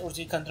over that or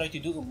they can try to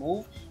do a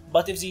move.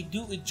 But if they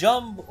do a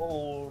jump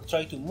or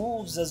try to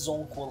move, the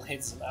Zonk will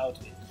hit them out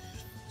of it.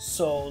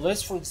 So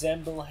let's for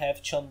example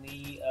have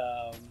Chun-Li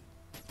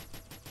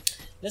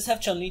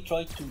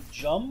try to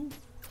jump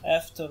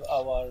after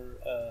our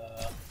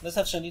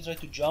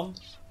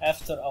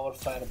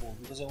fireball,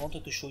 because I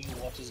wanted to show you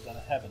what is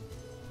gonna happen.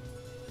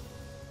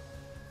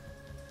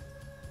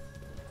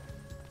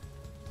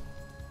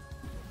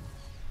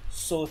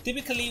 So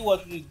typically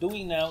what we're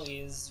doing now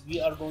is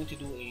we are going to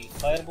do a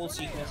fireball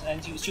sequence,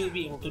 and you should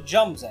be able to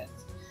jump that.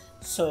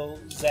 So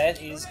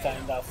that's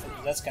kind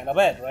of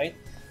bad, right?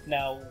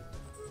 Now,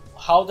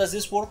 how does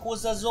this work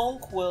with the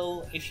Zonk?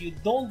 Well, if you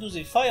don't do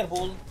the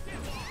fireball,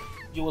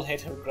 you will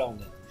hit her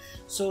grounded.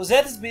 So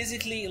that is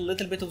basically a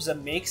little bit of the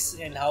mix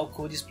in how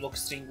Cody's block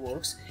string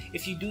works.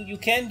 If you do, you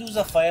can do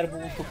the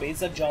fireball to bait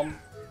the jump,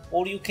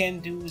 or you can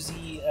do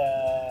the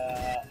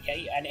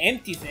an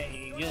empty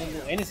thing. You don't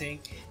do anything.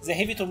 The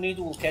heavy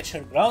tornado will catch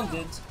her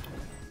grounded,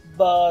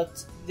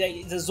 but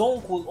the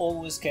Zonk will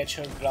always catch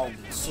her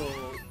grounded. So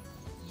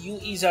you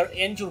either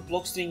end your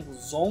block string with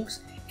Zonks,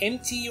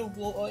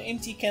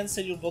 empty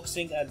cancel your block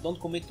string and don't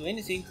commit to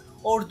anything,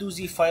 or do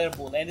the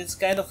fireball. And it's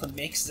kind of a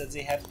mix that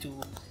they have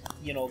to,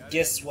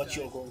 guess what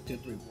you're going to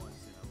do.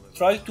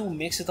 Try to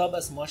mix it up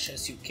as much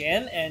as you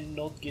can and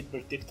not get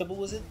predictable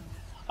with it.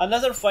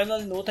 Another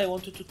final note I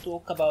wanted to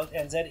talk about,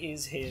 and that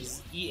is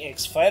his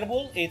EX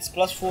fireball. It's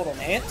 +4 on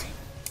hit,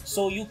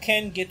 so you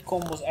can get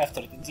combos after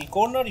it. In the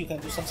corner you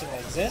can do something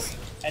like this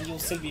and you'll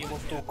still be able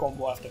to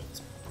combo after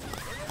it.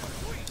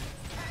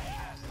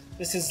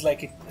 This is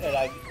like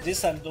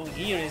this I'm doing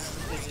here is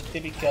a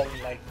typical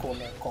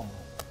corner combo.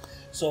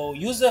 So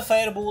use the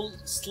fireball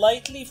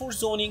slightly for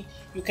zoning.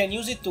 You can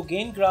use it to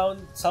gain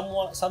ground.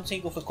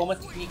 Something of a common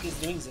technique is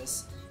doing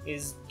this,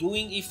 is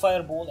doing a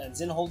fireball and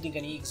then holding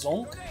an EX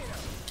Zonk,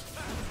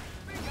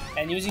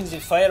 and using the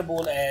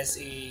fireball as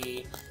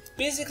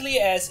basically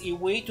as a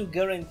way to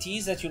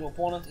guarantee that your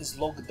opponent is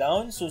locked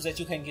down, so that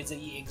you can get the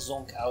EX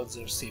Zonk out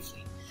there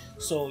safely.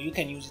 So you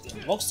can use it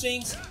in block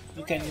strings,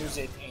 you can use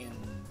it in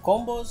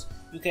combos,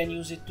 you can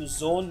use it to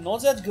zone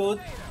not that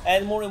good,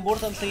 and more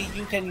importantly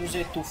you can use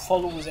it to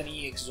follow with an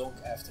EX Zonk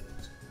after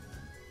it.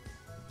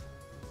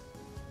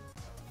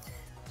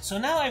 So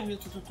now I'm going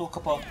to talk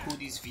about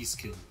Cody's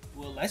V-skill.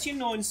 Well, as you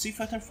know, in Street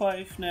Fighter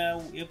 5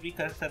 now every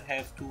character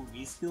have 2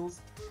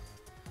 V-skills.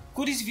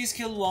 Cody's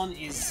V-skill 1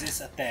 is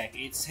this attack.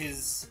 It's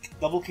his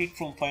double kick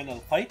from Final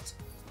Fight,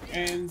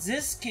 and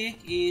this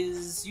kick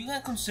is, you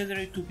can consider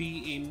it to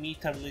be a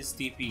meterless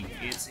TP.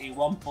 It's a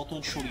one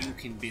button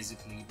shoryuken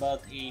basically,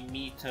 but a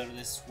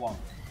meterless one,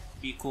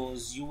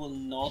 because you will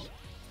not,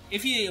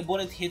 if your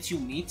opponent hits you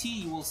meaty,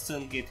 you will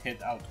still get hit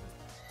out with it.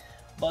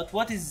 But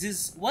what is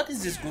this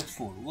good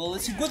for? Well,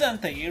 it's a good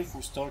anti-air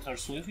for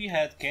starters. So if we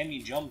had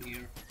Cammy jump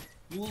here,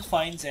 you will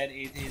find that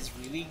it is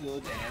really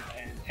good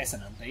as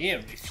an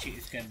anti-air. If she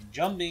is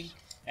jumping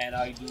and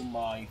I do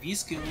my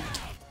V-skill,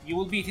 you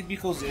will beat it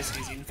because this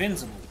is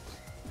invincible.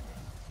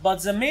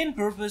 But the main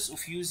purpose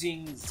of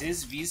using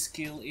this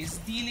V-skill is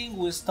dealing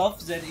with stuff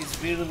that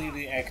is really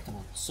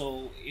reactable.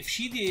 So if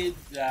she did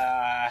the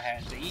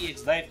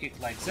EX dive kick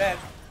like that,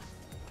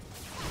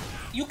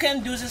 you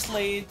can do this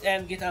late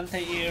and get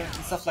anti-air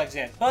and stuff like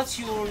that, but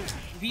your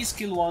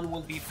V-skill 1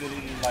 will be very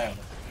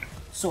reliable.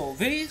 So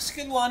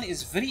V-skill 1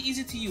 is very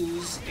easy to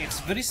use, it's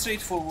very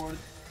straightforward.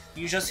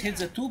 You just hit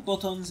the two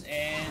buttons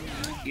and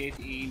you get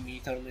a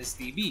meterless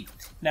DB.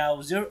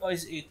 Now there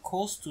is a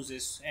cost to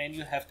this and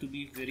you have to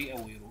be very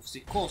aware of the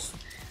cost.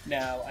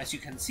 Now as you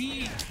can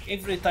see,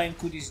 every time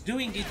Cody is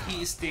doing it,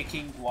 he is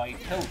taking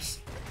white health.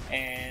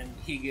 And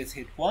he gets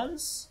hit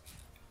once,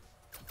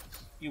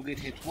 you get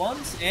hit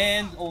once,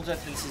 and all that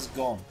health is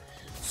gone.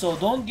 So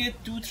don't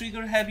get too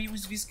trigger happy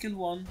with Vskill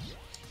 1.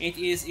 It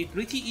is a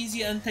pretty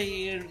easy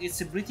anti-air,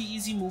 it's a pretty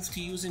easy move to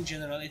use in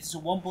general. It is a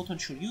one button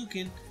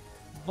Shoryuken,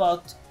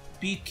 but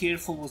be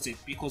careful with it,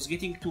 because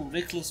getting too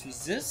reckless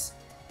with this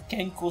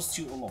can cost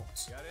you a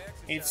lot.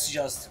 It's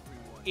just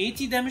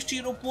 80 damage to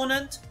your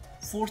opponent,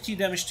 40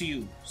 damage to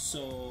you.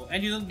 So,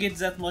 and you don't get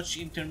that much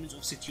in terms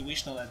of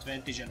situational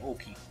advantage and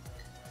Oki.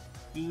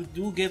 You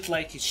do get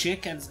like a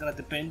check, and it's gonna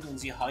depend on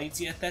the height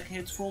the attack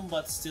hits from,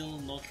 but still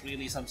not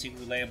really something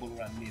reliable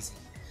or amazing.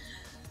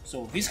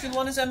 So Vskill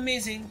 1 is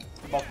amazing,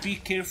 but be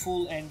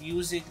careful and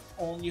use it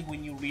only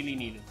when you really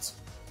need it.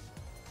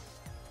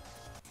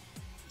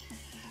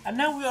 And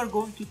now we are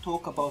going to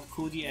talk about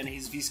Cody and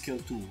his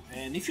Vskill 2.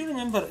 And if you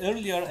remember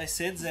earlier, I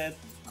said that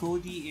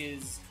Cody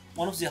is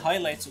one of the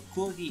highlights of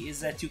Cody is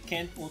that you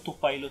can't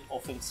autopilot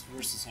offense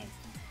versus him.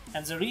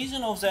 And the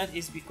reason of that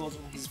is because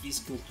of his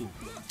Vskill 2.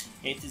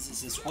 It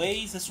is this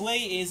way. This way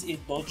is a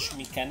dodge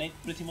mechanic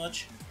pretty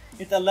much.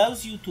 It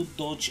allows you to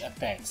dodge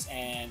attacks,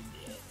 and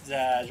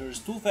there is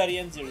two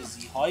variants. There is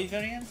the high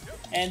variant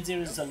and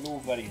there is the low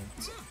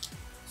variant.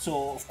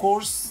 So of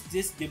course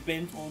this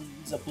depends on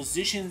the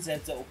position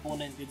that the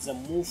opponent did the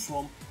move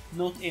from,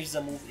 not if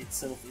the move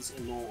itself is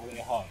a low or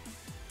a high.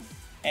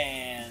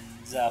 And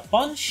the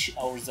punch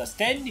or the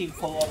standing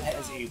follow-up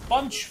has a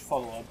punch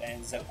follow-up,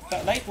 and the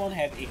light one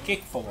has a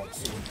kick follow-up.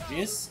 So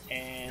this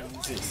and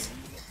this.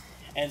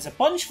 And the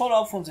punch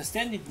follow-up from the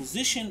standing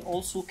position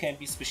also can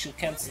be special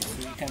cancelled,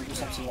 so you can do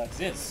something like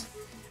this.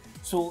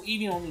 So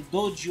even on the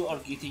dodge you are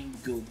getting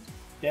good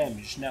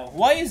damage. Now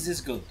why is this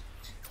good?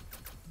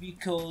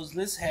 Because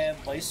let's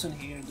have Bison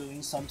here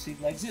doing something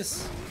like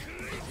this.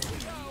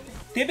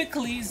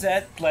 Typically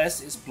that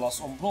class is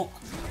plus on block,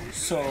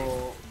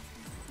 so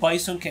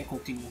Bison can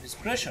continue his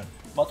pressure.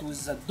 But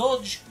with the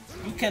dodge,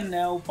 you can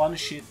now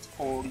punish it,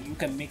 or you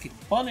can make it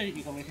punish,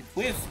 you can make it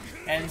whiff,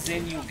 and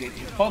then you get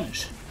it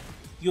punished.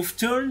 You've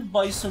turned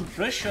Bison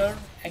pressure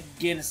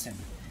against him.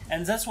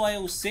 And that's why I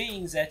was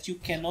saying that you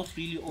cannot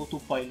really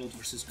autopilot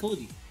versus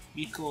Cody,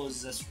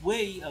 because this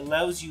way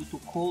allows you to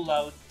call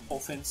out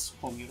offense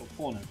from your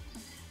opponent.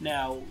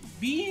 Now,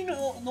 be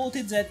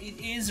noted that it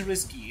is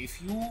risky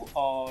if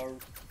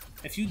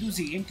you do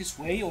the empty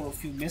sway, or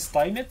if you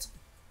mistime it,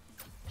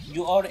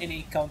 you are in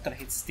a counter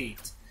hit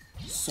state.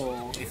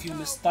 So if you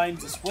mistime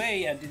this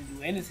way and didn't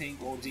do anything,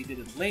 or they did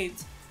it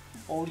late,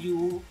 or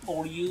you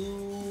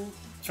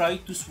try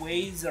to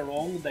sway the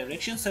wrong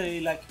direction, say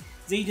like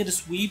they did a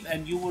sweep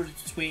and you were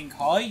swaying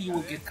high, you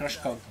will get crush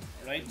counter,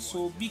 right?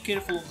 So be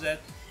careful of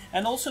that.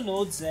 And also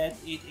note that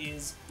it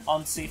is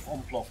unsafe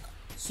on block.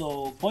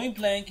 So point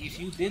blank, if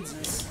you did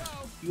this,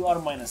 you are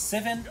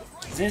 -7,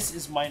 this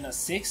is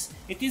 -6.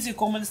 It is a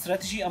common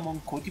strategy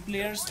among Cody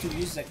players to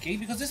use the K,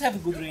 because this have a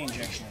good range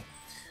actually.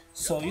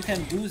 So you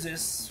can do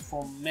this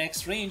from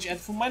max range, and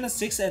from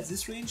 -6 at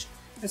this range,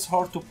 it's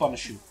hard to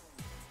punish you.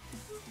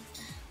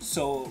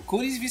 So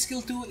Cody's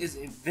Vskill 2 is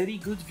a very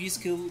good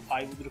Vskill,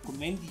 I would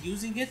recommend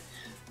using it.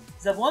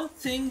 The one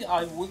thing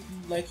I would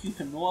like you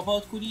to know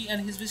about Cody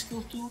and his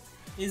Vskill 2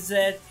 is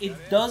that it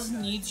does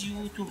need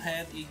you to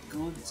have a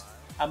good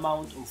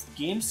amount of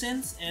game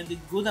sense and a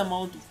good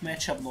amount of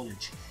matchup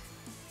knowledge.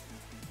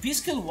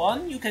 Vskill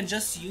 1, you can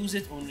just use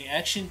it on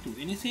reaction to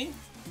anything.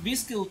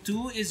 Vskill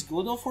 2 is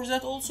good for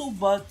that also,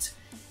 but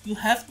you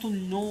have to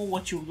know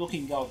what you're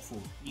looking out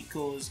for,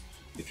 because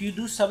if you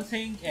do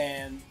something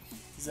and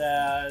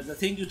the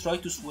thing you try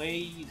to sway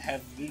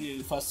have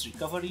really fast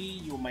recovery,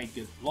 you might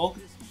get blocked.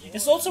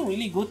 It's also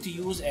really good to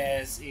use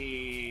as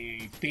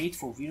a bait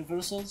for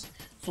V-reversals.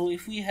 So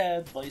if we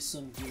have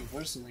Bison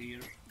V-reversal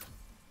here,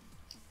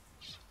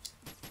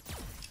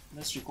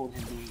 let's record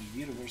him doing a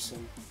V-reversal.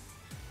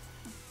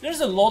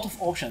 There's a lot of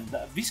options.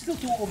 The Vskill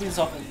 2 opens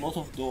up a lot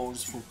of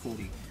doors for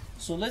Cody.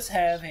 So let's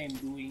have him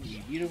doing a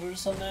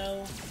V-reversal now.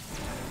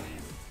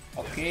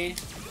 Okay.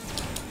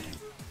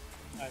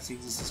 I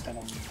think this is kind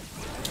of...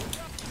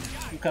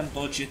 you can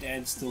dodge it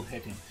and still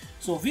hit him.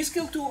 So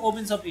Vskill 2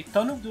 opens up a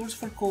ton of doors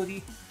for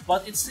Cody,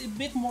 but it's a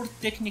bit more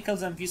technical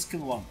than Vskill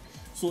 1.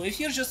 So if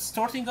you're just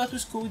starting out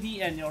with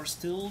Cody and you're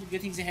still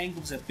getting the hang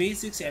of the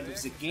basics and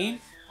of the game,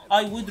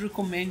 I would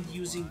recommend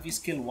using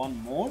Vskill 1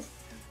 more.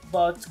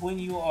 But when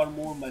you are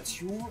more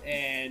mature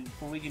and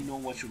already know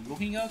what you're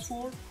looking out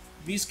for,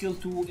 Vskill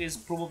 2 is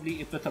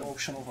probably a better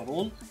option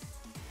overall.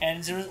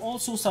 And there is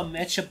also some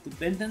matchup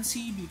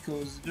dependency,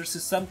 because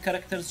versus some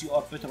characters you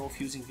are better off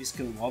using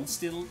Vskill 1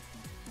 still.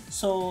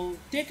 So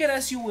take it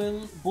as you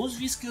will, both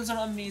Vskills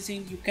are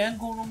amazing, you can't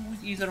go wrong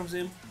with either of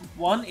them.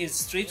 One is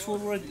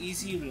straightforward,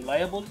 easy,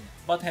 reliable,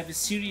 but have a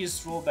serious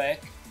drawback.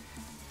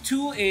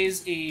 2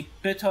 is a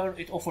better,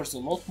 it offers a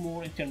lot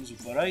more in terms of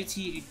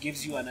variety, it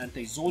gives you an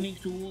anti-zoning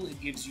tool, it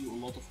gives you a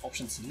lot of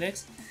option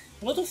selects.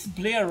 a lot of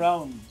play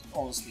around,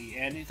 honestly,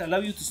 and it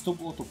allows you to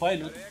stop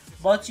autopilot,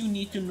 but you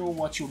need to know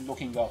what you're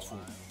looking out for.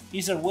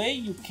 Either way,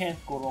 you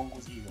can't go wrong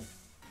with either.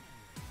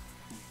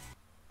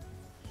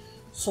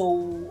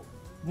 So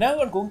now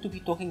we're going to be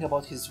talking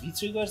about his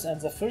V-triggers, and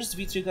the first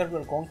V-trigger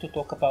we're going to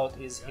talk about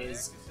is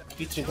his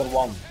V-trigger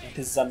 1, it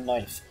is the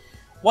knife.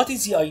 What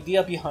is the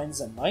idea behind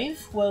the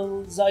knife?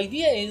 Well, the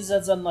idea is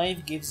that the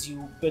knife gives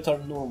you better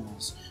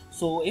normals.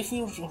 So if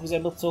we were, for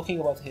example, talking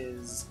about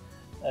his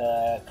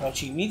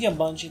crouching medium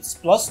punch, it's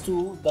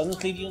 +2,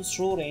 doesn't leave you in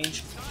throw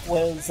range.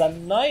 Well, the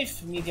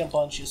knife medium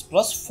punch is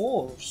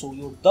 +4, so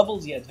you double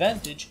the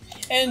advantage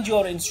and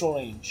you're in throw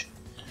range.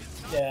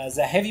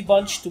 The heavy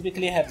punch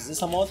typically has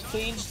this amount of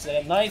range,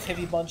 the knife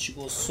heavy punch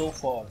goes so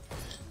far.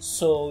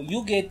 So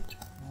you get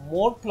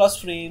more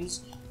plus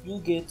frames, you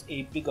get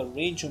a bigger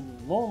range on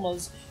your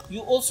normals,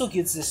 you also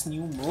get this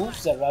new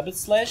move, the rapid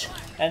slash,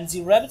 and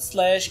the rapid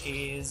slash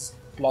is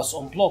plus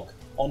on block.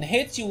 On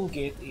hit you will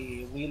get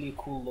a really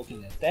cool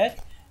looking attack,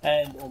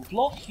 and on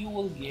block you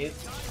will get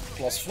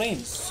plus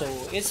frames, so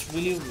it's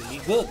really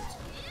good.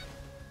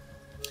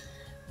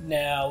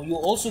 Now you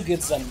also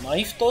get the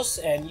knife toss,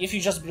 and if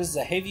you just press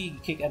the heavy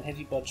kick and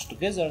heavy punch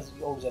together,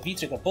 or the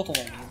V-trigger button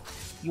I mean,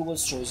 you will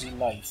throw the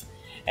knife.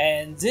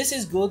 And this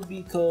is good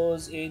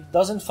because it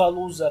doesn't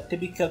follow the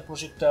typical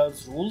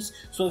projectiles rules.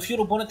 So if your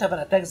opponent have an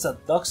attack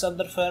that ducks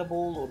under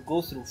fireball or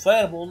go through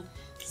fireball,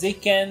 they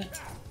can't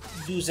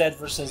do that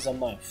versus the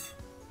knife.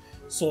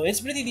 So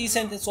it's pretty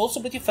decent, it's also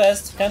pretty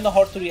fast, kinda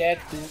hard to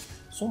react to,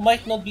 so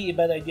might not be a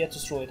bad idea to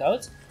throw it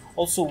out.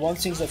 Also, one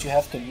thing that you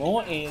have to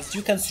know is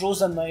you can throw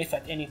the knife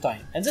at any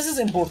time, and this is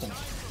important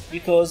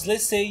because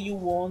let's say you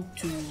want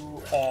to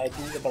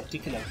do a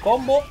particular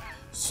combo,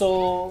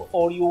 so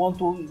or you want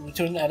to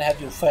return and have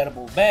your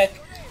fireball back,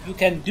 you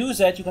can do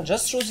that. You can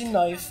just throw the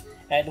knife,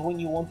 and when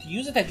you want to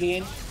use it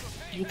again,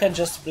 you can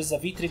just press the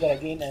V trigger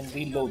again and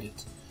reload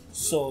it.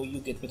 So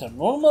you get better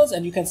normals,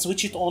 and you can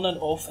switch it on and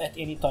off at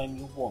any time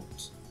you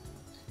want.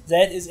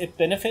 That is a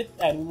benefit,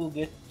 and we will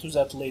get to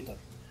that later.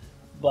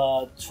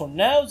 But for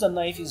now, the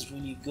knife is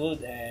really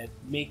good at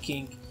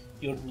making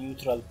your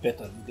neutral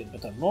better. You get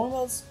better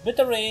normals,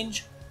 better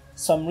range,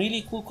 some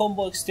really cool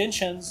combo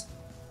extensions,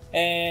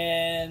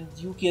 and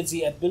you get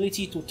the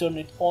ability to turn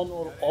it on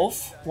or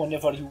off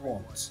whenever you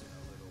want.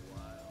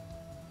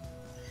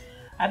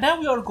 And now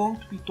we are going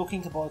to be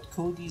talking about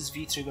Cody's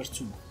V-Trigger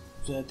 2,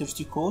 the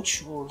Dirty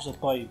Coach, or the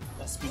Pipe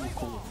as people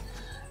call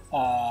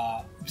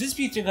it. This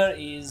V-Trigger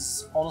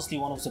is honestly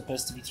one of the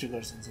best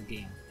V-Triggers in the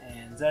game,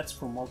 and that's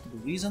for multiple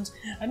reasons,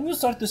 and we'll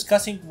start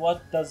discussing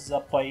what does the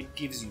Pipe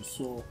gives you.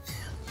 So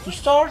to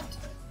start,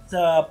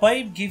 the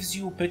Pipe gives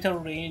you better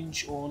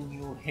range on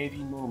your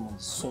heavy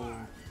normals. So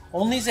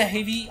only the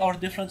heavy are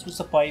different with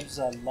the Pipe,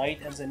 the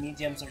light and the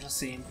mediums are the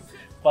same,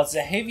 but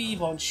the heavy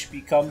punch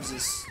becomes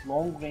this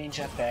long range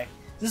attack.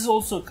 This is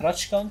also a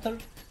crutch counter,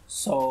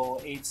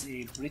 so it's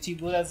a pretty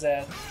good at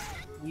that.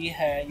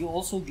 You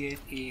also get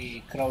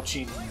a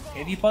crouching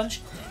heavy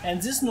punch, and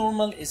this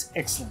normal is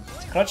excellent.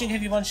 Crouching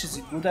heavy punch is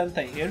a good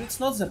anti-air. It's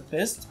not the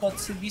best, but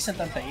it's a decent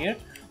anti-air,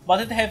 but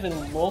it has a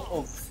lot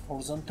of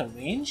horizontal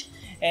range,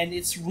 and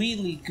it's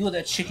really good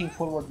at checking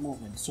forward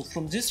movement. So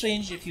from this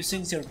range, if you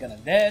think they're gonna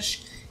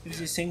dash, if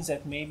you think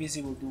that maybe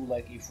they will do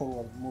like a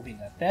forward moving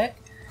attack,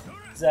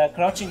 the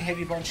crouching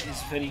heavy punch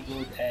is very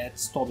good at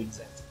stopping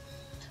that.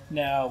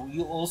 Now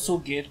you also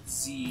get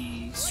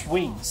the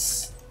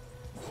swings.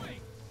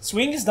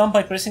 Swing is done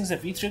by pressing the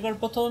V-trigger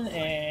button,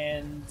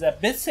 and the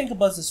best thing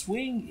about the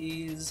swing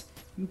is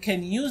you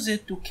can use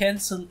it to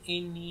cancel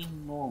any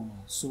normal.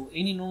 So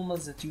any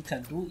normals that you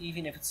can do,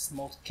 even if it's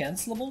not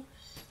cancelable,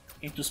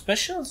 into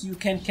specials you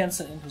can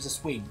cancel into the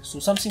swing. So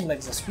something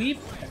like the sweep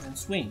and then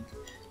swing,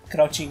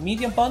 crouching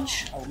medium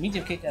punch or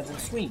medium kick and then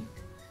swing,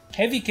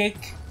 heavy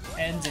kick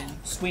and then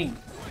swing.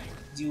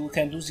 You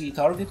can do the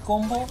target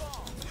combo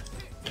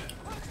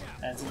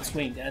and then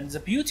swing, and the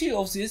beauty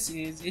of this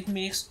is it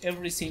makes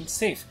everything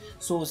safe.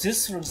 So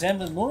this, for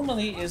example,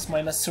 normally is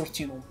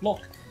 -13 on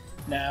block.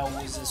 Now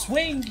with the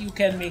swing you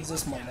can make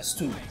this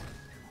 -2.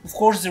 Of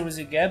course there is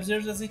a gap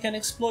there that they can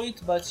exploit,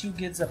 but you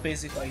get the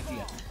basic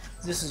idea.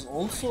 This is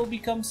also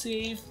become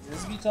safe,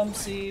 this becomes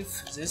safe,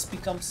 this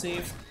becomes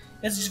safe.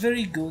 It's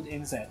very good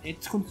in that.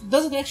 It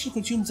doesn't actually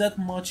consume that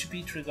much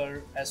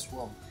V-trigger as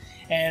well.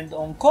 And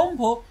on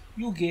combo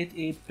you get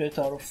a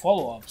better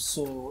follow-up.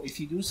 So if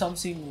you do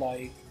something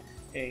like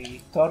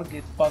a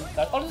target punch,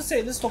 or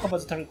let's talk about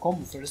the target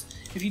combo first.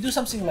 If you do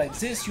something like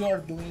this, you are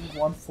doing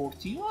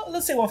 140, well,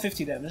 let's say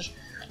 150 damage.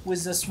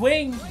 With the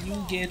swing,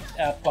 you get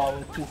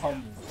about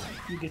 200.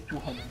 You get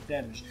 200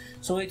 damage.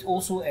 So it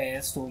also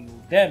adds to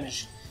your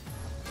damage.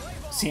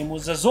 Same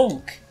with the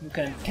Zonk. You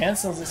can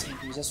cancel this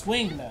into the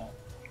swing now.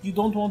 You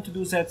don't want to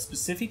do that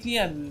specifically,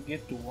 and we'll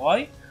get to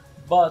why,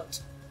 but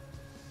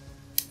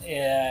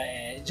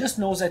just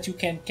know that you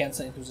can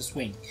cancel into the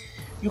swing.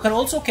 You can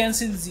also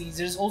cancel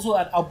there's also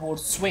an upward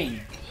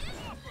swing,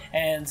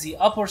 and the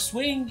upper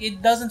swing,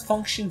 it doesn't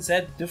function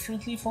that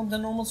differently from the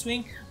normal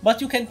swing,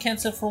 but you can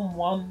cancel from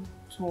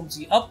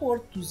the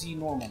upward to the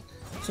normal.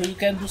 So you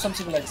can do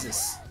something like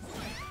this.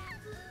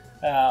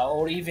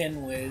 or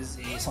even with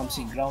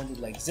something grounded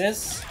like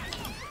this.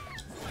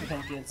 You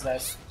can get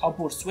that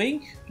upward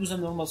swing to the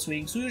normal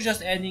swing, so you're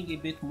just adding a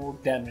bit more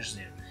damage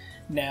there.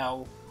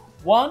 Now,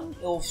 one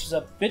of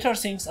the better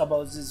things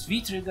about this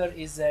V-trigger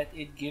is that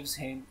it gives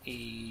him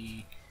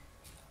a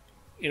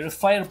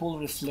fireball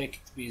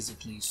reflect,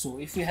 basically. So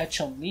if we had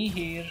Chun-Li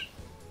here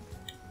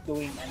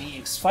doing an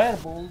EX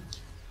fireball,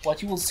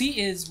 what you will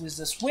see is with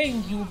the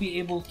swing you will be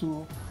able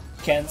to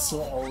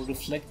cancel or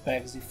reflect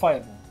back the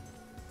fireball.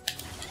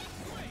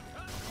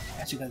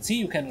 As you can see,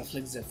 you can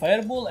reflect the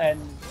fireball and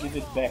give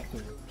it back to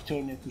her,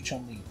 return it to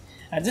Chun-Li.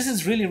 And this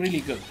is really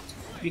good,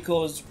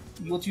 because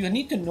what you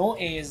need to know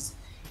is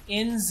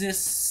in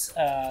this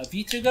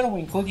V-trigger,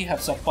 when Cody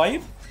has a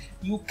pipe,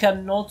 you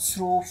cannot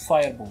throw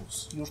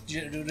fireballs. Your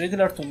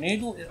regular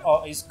tornado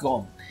is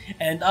gone.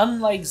 And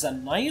unlike the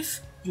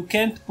knife, you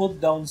can't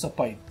put down the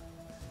pipe.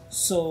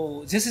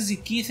 So this is the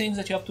key thing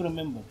that you have to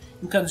remember.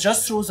 You can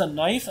just throw the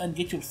knife and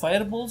get your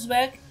fireballs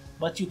back,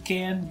 but you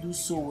can't do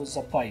so with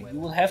the pipe. You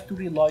will have to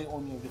rely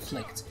on your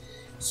reflect.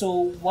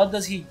 So what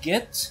does he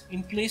get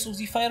in place of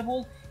the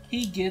fireball?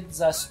 He gets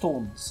the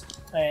stones.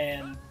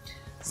 And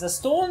the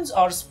stones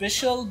are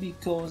special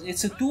because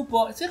it's a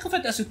two-part. Think of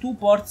it as a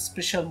two-part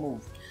special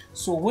move.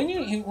 So when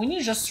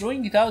you're just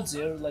throwing it out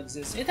there like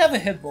this, it have a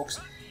hitbox.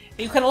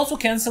 You can also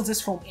cancel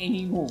this from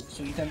any move.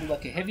 So you can do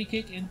like a heavy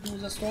kick into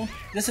the stone.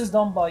 This is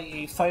done by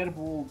a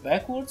fireball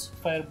backwards,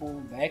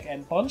 fireball back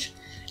and punch,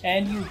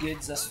 and you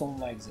get the stone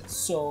like this.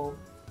 So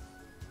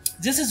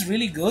this is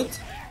really good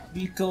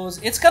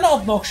because it's kind of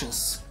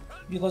obnoxious.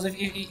 Because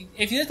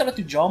if you try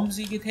to jump,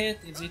 they get hit.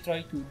 If they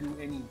try to do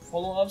any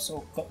follow-ups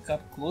or come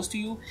close to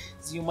you,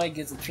 you might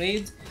get the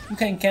trade. You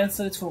can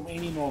cancel it from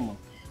any normal.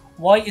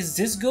 Why is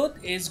this good?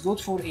 It's good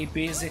for a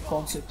basic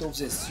concept of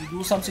this. You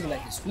do something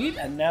like a sweep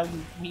and now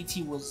you meet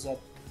him with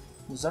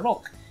a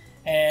rock.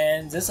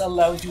 And this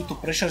allows you to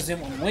pressure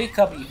them on wake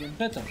up even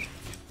better.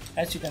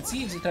 As you can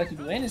see, if they try to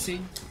do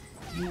anything,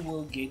 you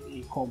will get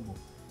a combo.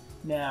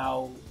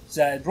 Now,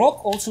 the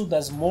rock also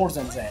does more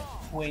than that.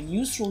 When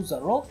you throw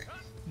the rock,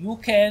 you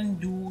can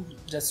do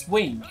the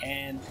swing,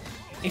 and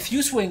if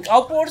you swing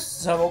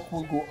upwards, the rock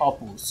will go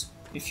upwards.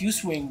 If you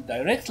swing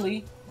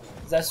directly,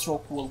 that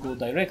rock will go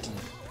directly.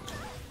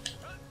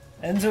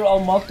 And there are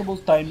multiple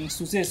timings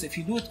to this. If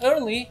you do it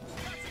early,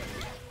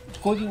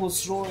 Cody will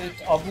throw it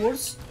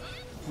upwards,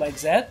 like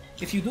that.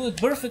 If you do it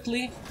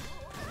perfectly,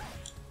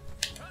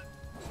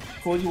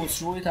 Cody will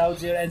throw it out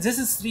there, and this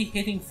is 3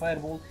 hitting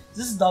fireball.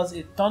 This does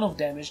a ton of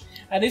damage.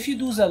 And if you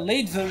do the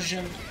late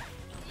version,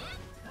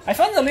 I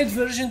found the late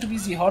version to be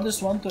the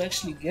hardest one to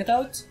actually get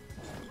out.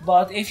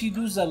 But if you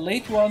do the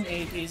late one,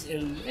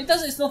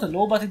 it's not a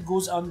low, but it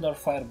goes under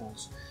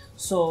fireballs.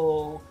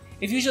 So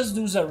if you just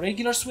do the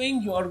regular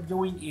swing, you are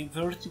doing a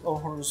vertical or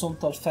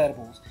horizontal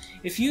fireballs.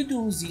 If you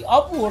do the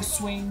upward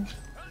swing,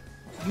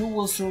 you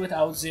will throw it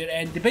out there,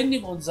 and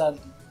depending on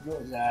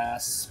the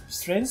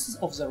strength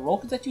of the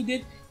rock that you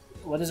did,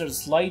 whether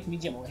it's light,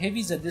 medium or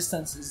heavy, the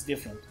distance is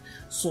different.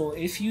 So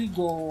if you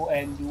go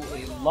and do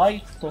a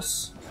light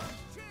toss,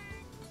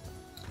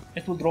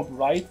 it will drop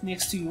right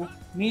next to you.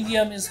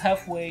 Medium is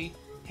halfway,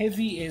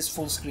 heavy is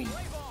full screen.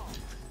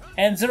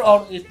 And there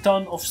are a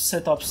ton of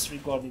setups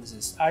regarding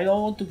this. I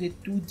don't want to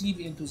get too deep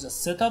into the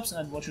setups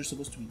and what you're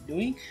supposed to be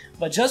doing,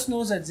 but just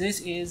know that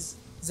this is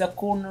the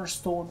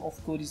cornerstone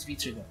of Cody's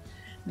V-trigger.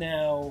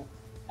 Now,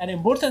 an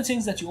important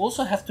thing that you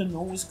also have to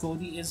know with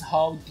Cody is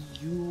how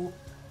do you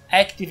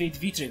activate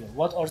V-trigger.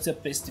 What are the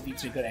best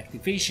V-trigger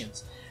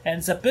activations?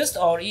 And the best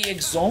are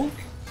EX Zonk,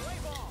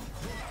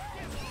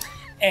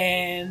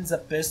 and the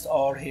best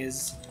are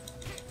his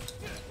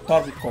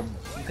target combo.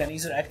 You can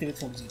either activate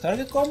from the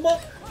target combo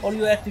or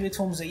you activate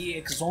from the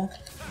EX Zonk.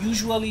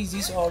 Usually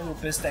these are your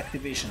best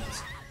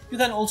activations. You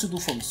can also do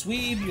from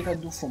sweep, you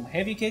can do from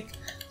heavy kick.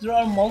 There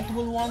are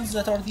multiple ones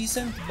that are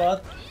decent,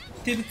 but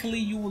typically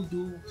you will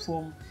do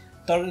from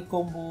target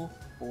combo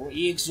or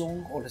EX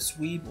Zonk or a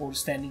sweep or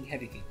standing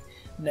heavy kick.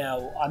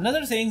 Now,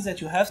 another thing that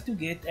you have to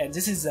get, and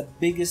this is the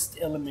biggest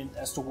element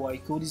as to why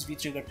Cody's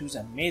V-trigger 2 is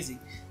amazing,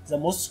 the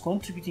most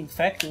contributing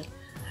factor,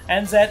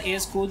 and that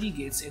is Cody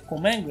gets a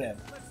command grab.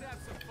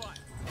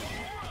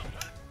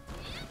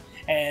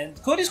 And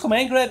Cody's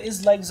command grab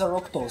is like the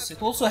rock toss.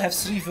 It also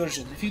has 3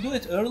 versions. If you do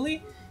it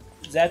early,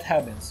 that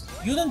happens.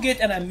 You don't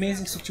get an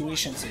amazing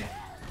situations here.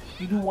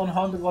 You do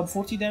 100,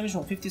 140 damage,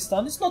 150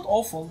 stun. It's not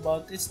awful,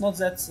 but it's not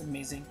that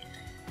amazing.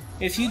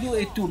 If you do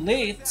it too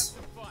late,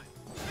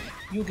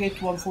 you get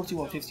 140,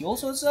 150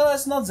 also, so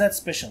it's not that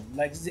special.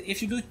 Like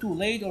if you do it too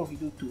late or if you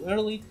do it too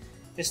early,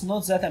 it's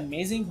not that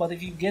amazing, but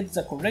if you get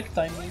the correct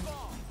timing,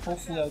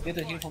 hopefully I'll get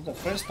it here from the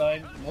first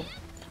time, nope.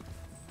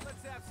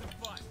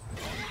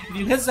 If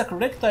you get the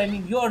correct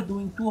timing, you are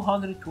doing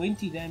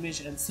 220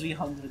 damage and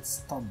 300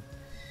 stun.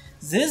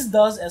 This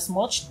does as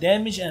much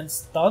damage and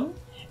stun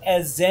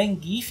as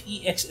Zangief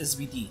EX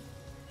SBD,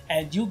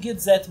 and you get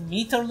that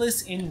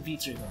meterless in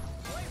V-trigger.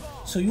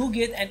 So you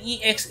get an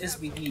EX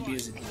SBD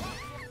basically,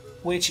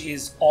 which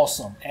is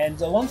awesome. And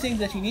the one thing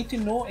that you need to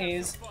know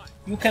is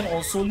you can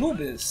also loop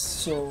this.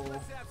 So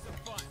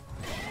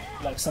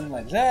like something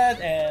like that,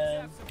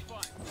 and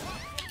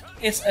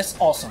it's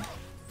awesome.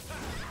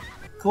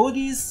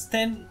 Cody's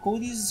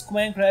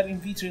command grab in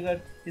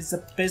V-trigger is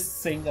the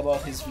best thing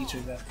about his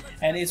V-trigger,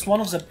 and it's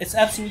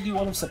absolutely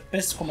one of the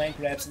best command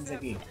grabs in the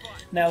game.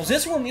 Now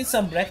this one needs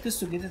some practice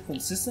to get it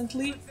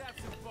consistently,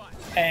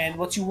 and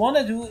what you want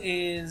to do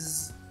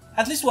is,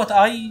 at least what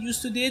I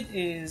used to did,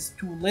 is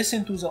to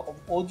listen to the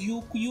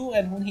audio cue,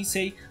 and when he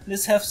say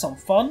let's have some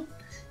fun,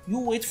 you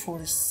wait for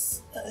a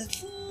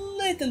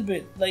little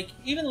bit, like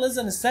even less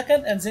than a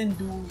second, and then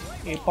do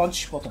a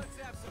punch button,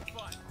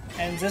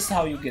 and that's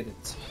how you get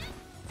it.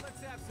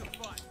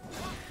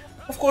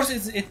 Of course,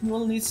 it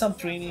will need some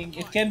training.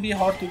 It can be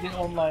hard to get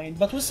online,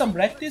 but with some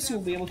practice,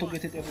 you'll be able to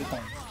get it every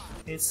time.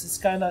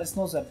 It's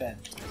not that bad.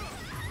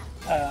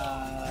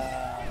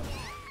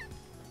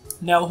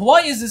 Now,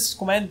 why is this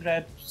command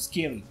grab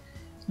scary?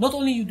 Not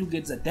only you do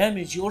get the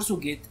damage, you also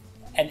get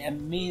an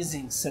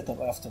amazing setup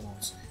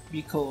afterwards.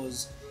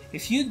 Because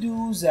if you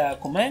do the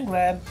command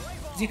grab,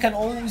 you can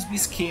always be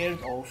scared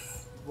of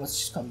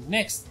what's coming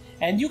next,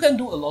 and you can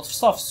do a lot of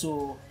stuff.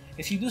 So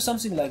if you do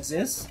something like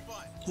this.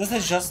 This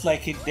is just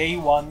like a day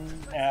one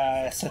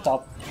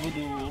setup. You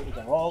do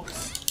the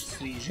rocks,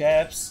 3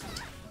 jabs,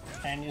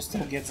 and you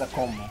still get the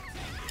combo.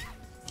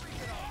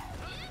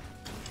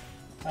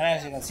 And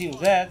as you can see with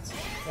that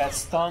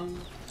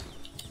stun.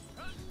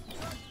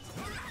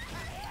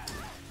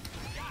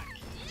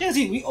 You can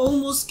see we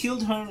almost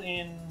killed her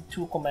in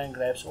 2 command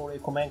grabs, or a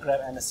command grab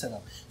and a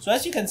setup. So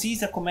as you can see,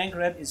 the command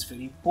grab is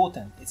very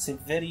potent. It's a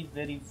very,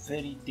 very,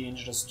 very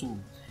dangerous tool.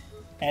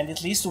 And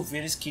it leads to a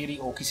very scary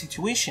Oki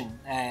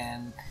situation.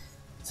 And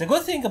the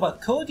good thing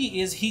about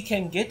Cody is he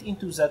can get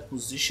into that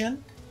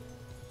position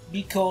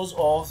because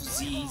of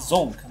the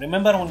Zonk.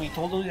 Remember when we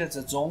told you that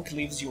the Zonk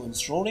leaves you in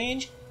throw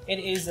range? It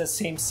is the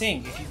same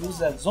thing. If you use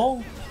that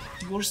Zonk,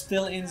 you're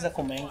still in the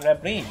command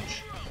grab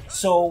range.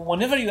 So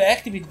whenever you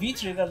activate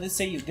V-trigger, let's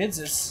say you did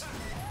this,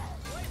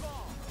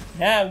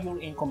 now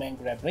you're in command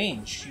grab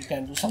range. You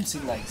can do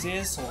something like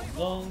this, or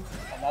Zonk,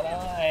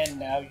 and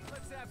now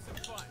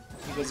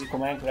because you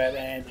command grab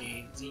and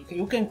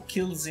you can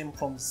kill them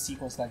from the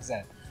sequence like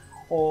that.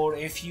 Or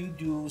if you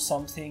do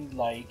something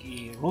like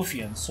a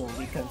Ruffian, so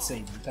we can say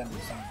you can do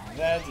something like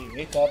that, they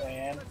wake up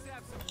and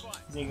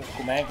they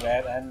command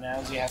grab, and now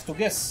they have to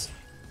guess.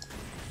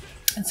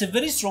 It's a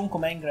very strong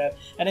command grab,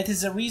 and it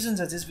is the reason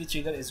that this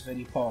V-trigger is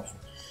very powerful.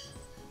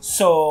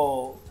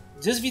 So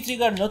this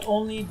V-trigger, not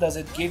only does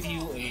it give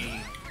you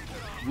a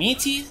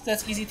meaty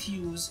that's easy to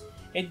use,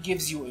 it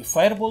gives you a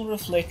fireball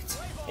reflect,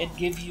 it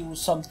gives you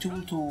some tool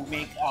to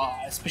make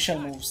special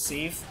moves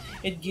safe,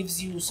 it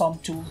gives you some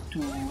tool to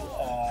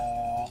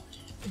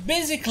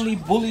basically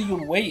bully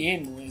your way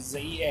in with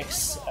the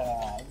EX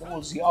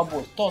or the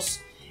upward toss.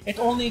 It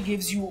only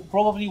gives you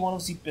probably one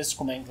of the best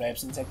command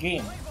grabs in the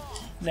game.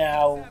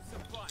 Now,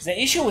 the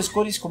issue with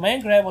Cody's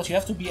command grab, what you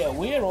have to be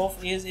aware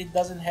of, is it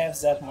doesn't have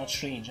that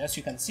much range. As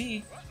you can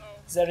see,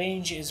 the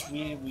range is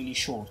really, really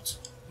short.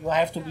 You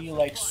have to be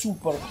like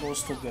super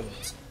close to get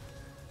it.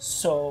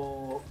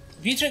 So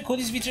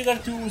Cody's V-trigger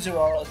 2, there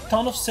are a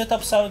ton of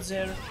setups out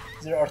there.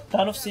 There are a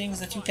ton of things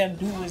that you can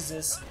do with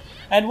this.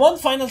 And one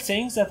final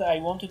thing that I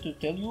wanted to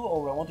tell you,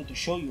 or I wanted to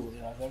show you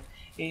rather,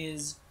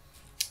 is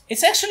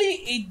it's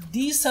actually a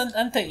decent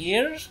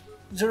anti-air.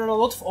 There are a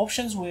lot of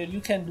options where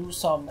you can do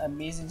some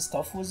amazing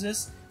stuff with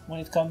this when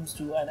it comes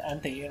to an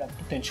anti-air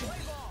potential.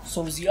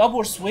 So the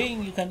upward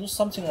swing, you can do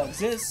something like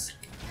this.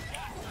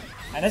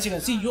 And as you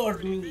can see, you are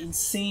doing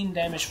insane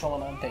damage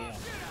from an anti-air.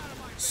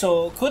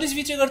 So Cody's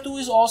V-trigger 2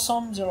 is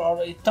awesome. There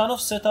are a ton of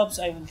setups.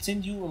 I will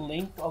send you a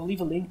link. I'll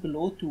leave a link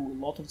below to a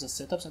lot of the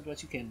setups and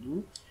what you can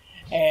do.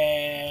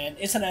 And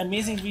it's an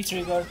amazing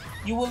V-trigger.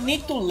 You will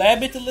need to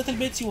lab it a little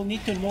bit. You will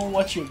need to know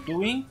what you're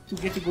doing to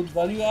get a good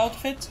value out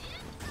of it.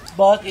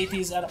 But it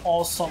is an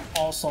awesome,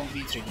 awesome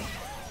V-trigger.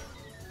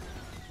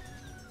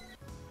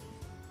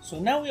 So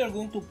now we are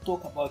going to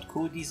talk about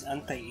Cody's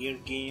anti-air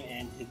game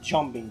and his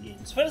jumping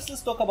games. First,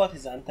 let's talk about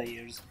his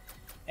anti-airs.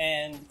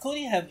 And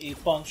Cody have a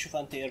bunch of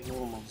anti-air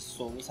normals,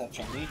 so let's have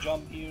Chun-Li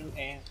jump here.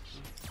 And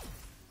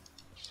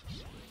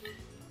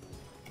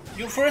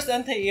your first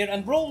anti-air,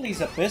 and probably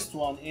the best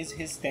one, is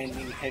his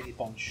standing heavy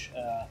punch.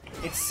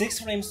 It's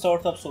 6 frame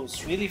startup, so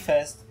it's really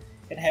fast.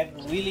 It has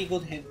really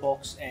good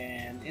hitbox,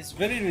 and it's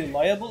very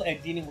reliable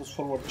at dealing with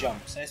forward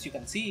jumps. As you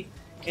can see,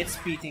 it's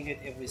beating it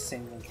every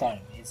single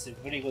time. It's a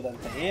very good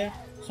anti-air,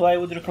 so I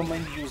would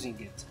recommend using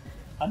it.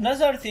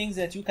 Another thing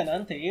that you can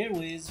anti-air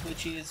with,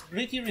 which is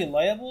pretty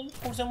reliable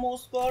for the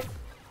most part,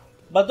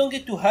 but don't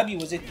get too happy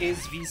with it, is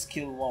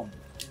Vskill 1.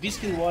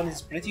 Vskill 1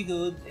 is pretty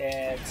good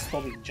at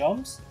stopping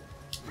jumps,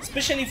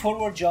 especially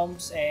forward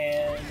jumps,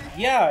 and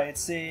yeah,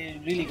 it's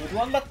a really good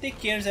one, but take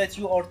care that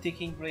you are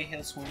taking gray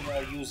hills when you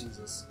are using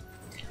this.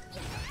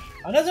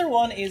 Another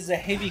one is the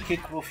heavy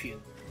kick Ruffian.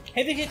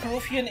 Heavy kick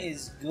Ruffian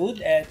is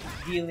good at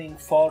dealing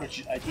with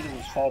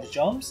far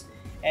jumps,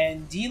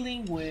 and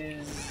dealing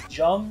with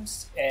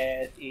jumps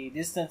at a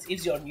distance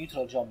if they are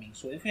neutral jumping.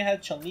 So if we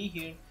had Chun-Li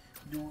here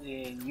do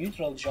a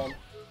neutral jump,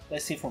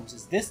 let's say from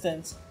this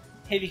distance,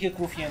 heavy kick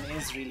Ruffian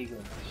is really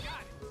good.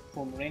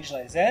 from range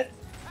like that,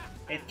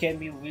 it can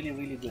be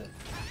really good.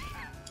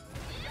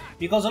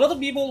 Because a lot of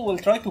people will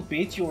try to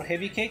bait your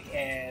heavy kick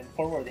and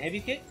forward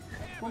heavy kick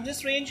from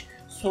this range,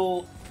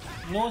 so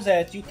know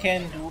that you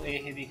can do a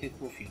heavy kick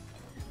Ruffian.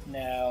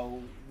 Now,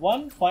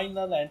 one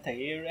final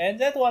anti-air, and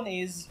that one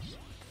is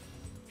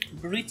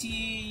pretty,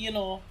 you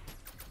know,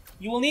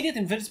 you will need it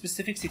in very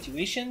specific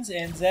situations,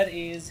 and that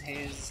is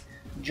his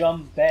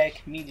jump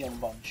back medium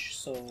punch.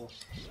 So,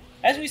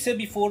 as we said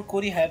before,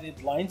 Cody have a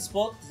blind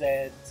spot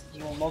that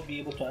you will not be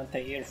able to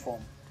anti-air from.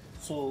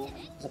 So,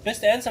 the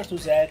best answer to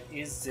that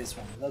is this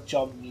one, the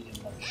jump medium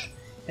punch.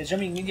 His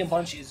jumping medium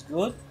punch is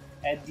good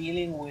at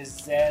dealing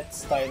with that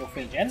style of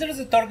range. And there is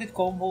a target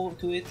combo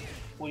to it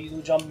where you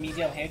do jump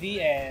medium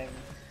heavy, and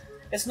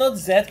it's not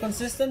that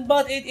consistent,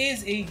 but it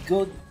is a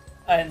good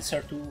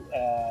answer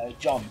to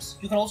jumps.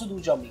 You can also do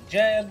jumping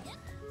jab,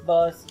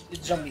 but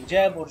it's jumping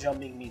jab or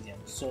jumping medium.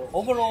 So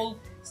overall,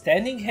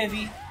 standing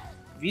heavy,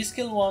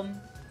 V-skill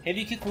 1,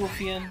 heavy kick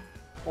Ruffian,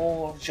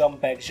 or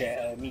jump back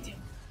medium.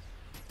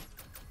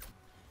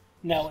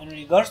 Now, in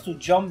regards to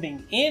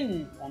jumping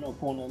in on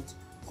opponent,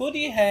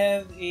 Cody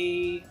have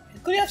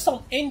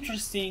some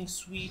interesting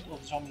suite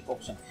of jumping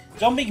options.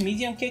 Jumping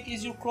medium kick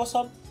is your cross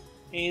up.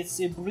 It's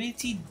a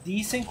pretty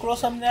decent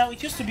cross up now.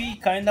 It used to be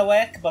kinda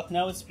whack, but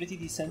now it's pretty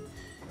decent.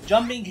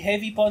 Jumping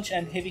heavy punch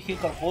and heavy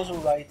kick are both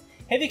alright.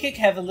 Heavy kick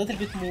have a little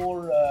bit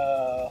more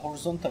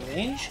horizontal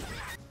range,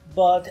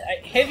 but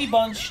heavy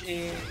punch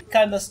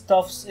kinda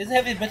stuffs. It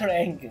have a better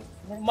angle.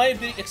 From my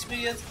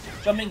experience,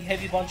 jumping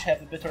heavy punch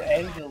have a better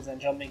angle than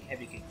jumping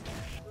heavy kick.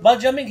 But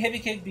jumping heavy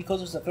kick,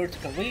 because of the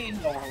vertical range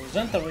or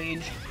horizontal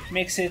range,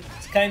 makes it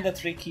kinda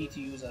tricky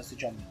to use as a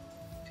jumping.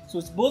 So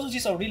both of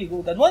these are really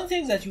good. And one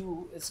thing that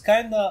is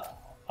kinda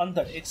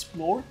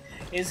underexplored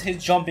is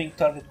his jumping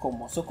target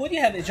combo. So Cody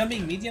have a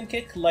jumping medium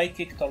kick, light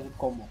kick target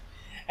combo.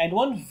 And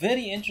one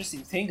very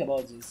interesting thing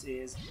about this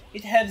is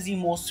it has the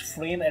most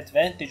frame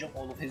advantage of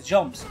all of his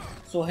jumps.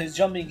 So his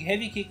jumping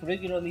heavy kick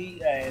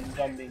regularly and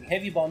jumping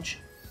heavy punch,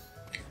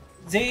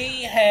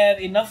 they have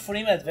enough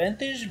frame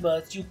advantage,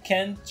 but you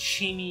can't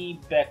shimmy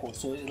backwards.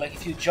 So like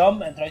if you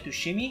jump and try to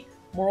shimmy,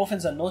 more often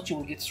than not you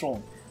will get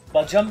thrown.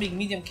 But jumping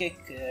medium kick,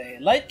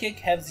 light kick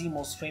have the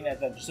most frame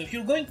advantage. So if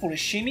you're going for a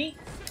shimmy,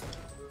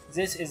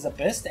 this is the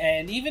best,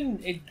 and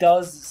even it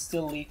does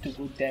still lead to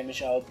good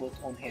damage output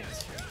on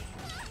hits.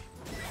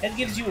 It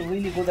gives you a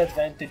really good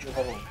advantage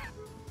overall.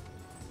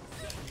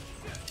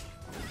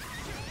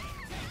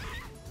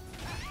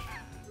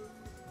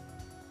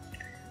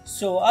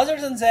 So other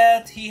than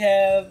that, he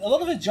have a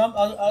lot of his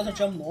other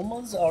jump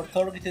normals are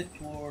targeted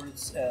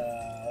towards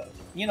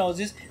you know,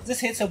 this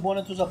hits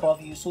opponent who's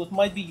above you, so it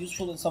might be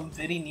useful in some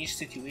very niche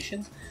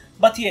situations.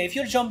 But yeah, if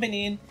you're jumping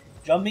in,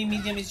 jumping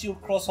medium is your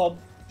cross up,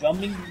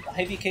 jumping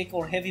heavy kick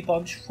or heavy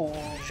punch for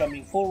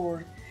jumping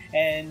forward,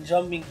 and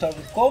jumping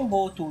target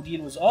combo to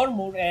deal with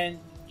armor and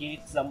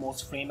get the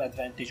most frame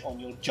advantage on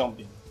your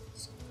jumping.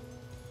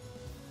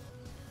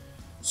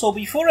 So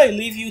before I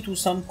leave you to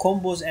some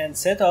combos and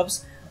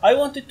setups, I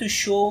wanted to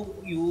show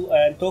you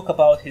and talk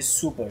about his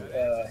super.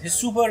 His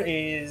super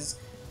is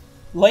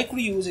like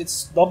Ryu's,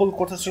 it's double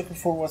quarter circle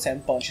forwards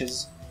and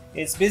punches.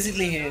 It's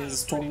basically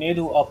his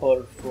tornado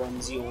upper from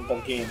the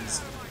older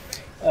games.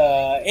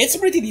 It's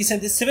pretty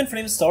decent. It's 7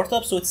 frame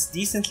startup, so it's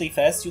decently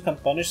fast. You can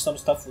punish some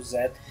stuff with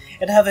that.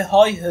 It have a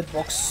high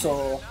hitbox,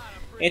 so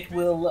it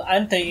will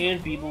anti-air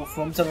people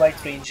from the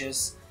right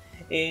ranges.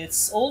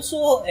 It's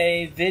also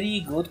a very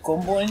good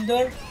combo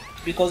ender,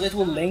 because it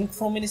will link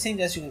from anything,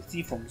 as you can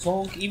see from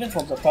Zonk, even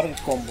from the target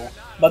combo.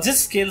 But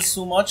this scales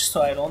so much,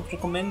 so I don't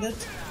recommend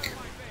it.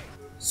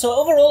 So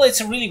overall,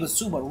 it's a really good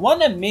super.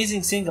 One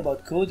amazing thing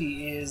about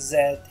Cody is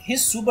that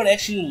his super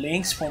actually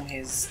links from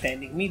his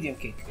standing medium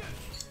kick.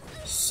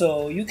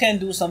 So you can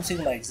do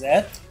something like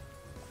that.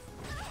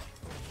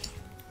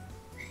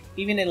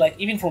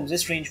 Even from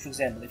this range, for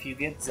example, if you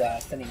get the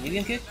standing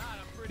medium kick,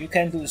 you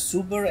can do a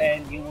super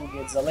and you will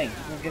get the link.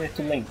 You will get it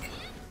to link.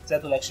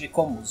 That will actually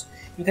combos.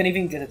 You can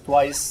even get it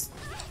twice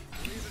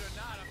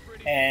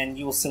and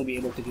you will still be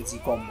able to get the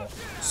combo.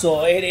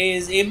 So it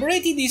is a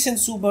pretty decent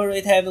super.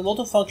 It has a lot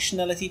of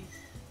functionality.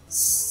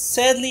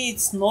 Sadly,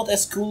 it's not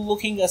as cool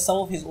looking as some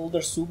of his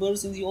older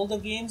supers in the older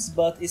games,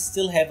 but it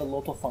still have a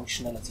lot of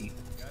functionality.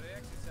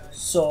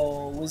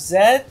 So with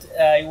that,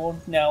 I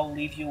won't now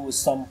leave you with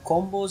some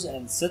combos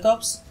and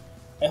setups.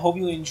 I hope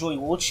you enjoy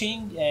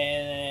watching,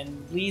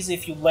 and please,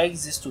 if you like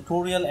this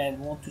tutorial and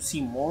want to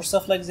see more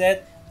stuff like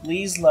that,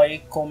 please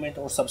like, comment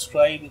or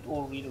subscribe. It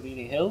all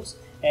really helps,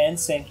 and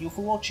thank you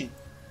for watching.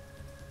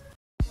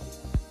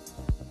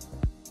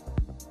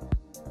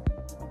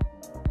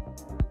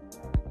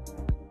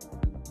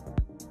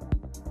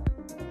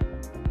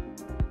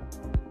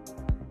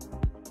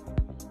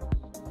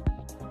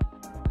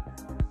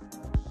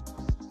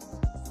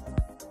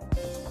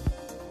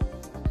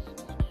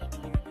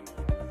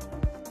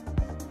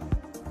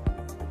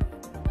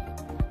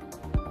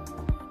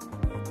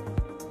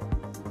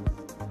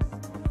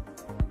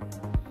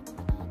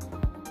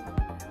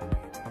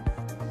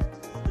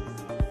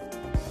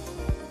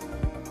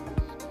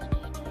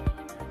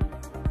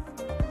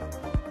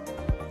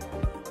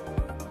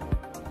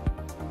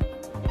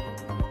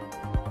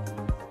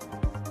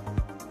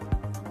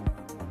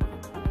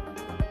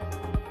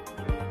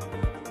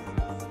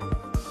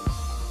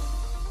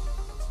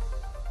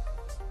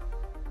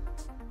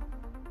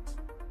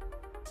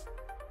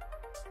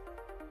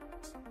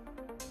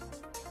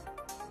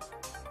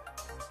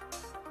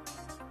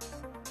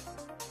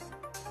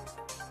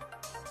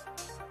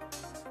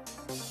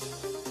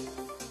 you.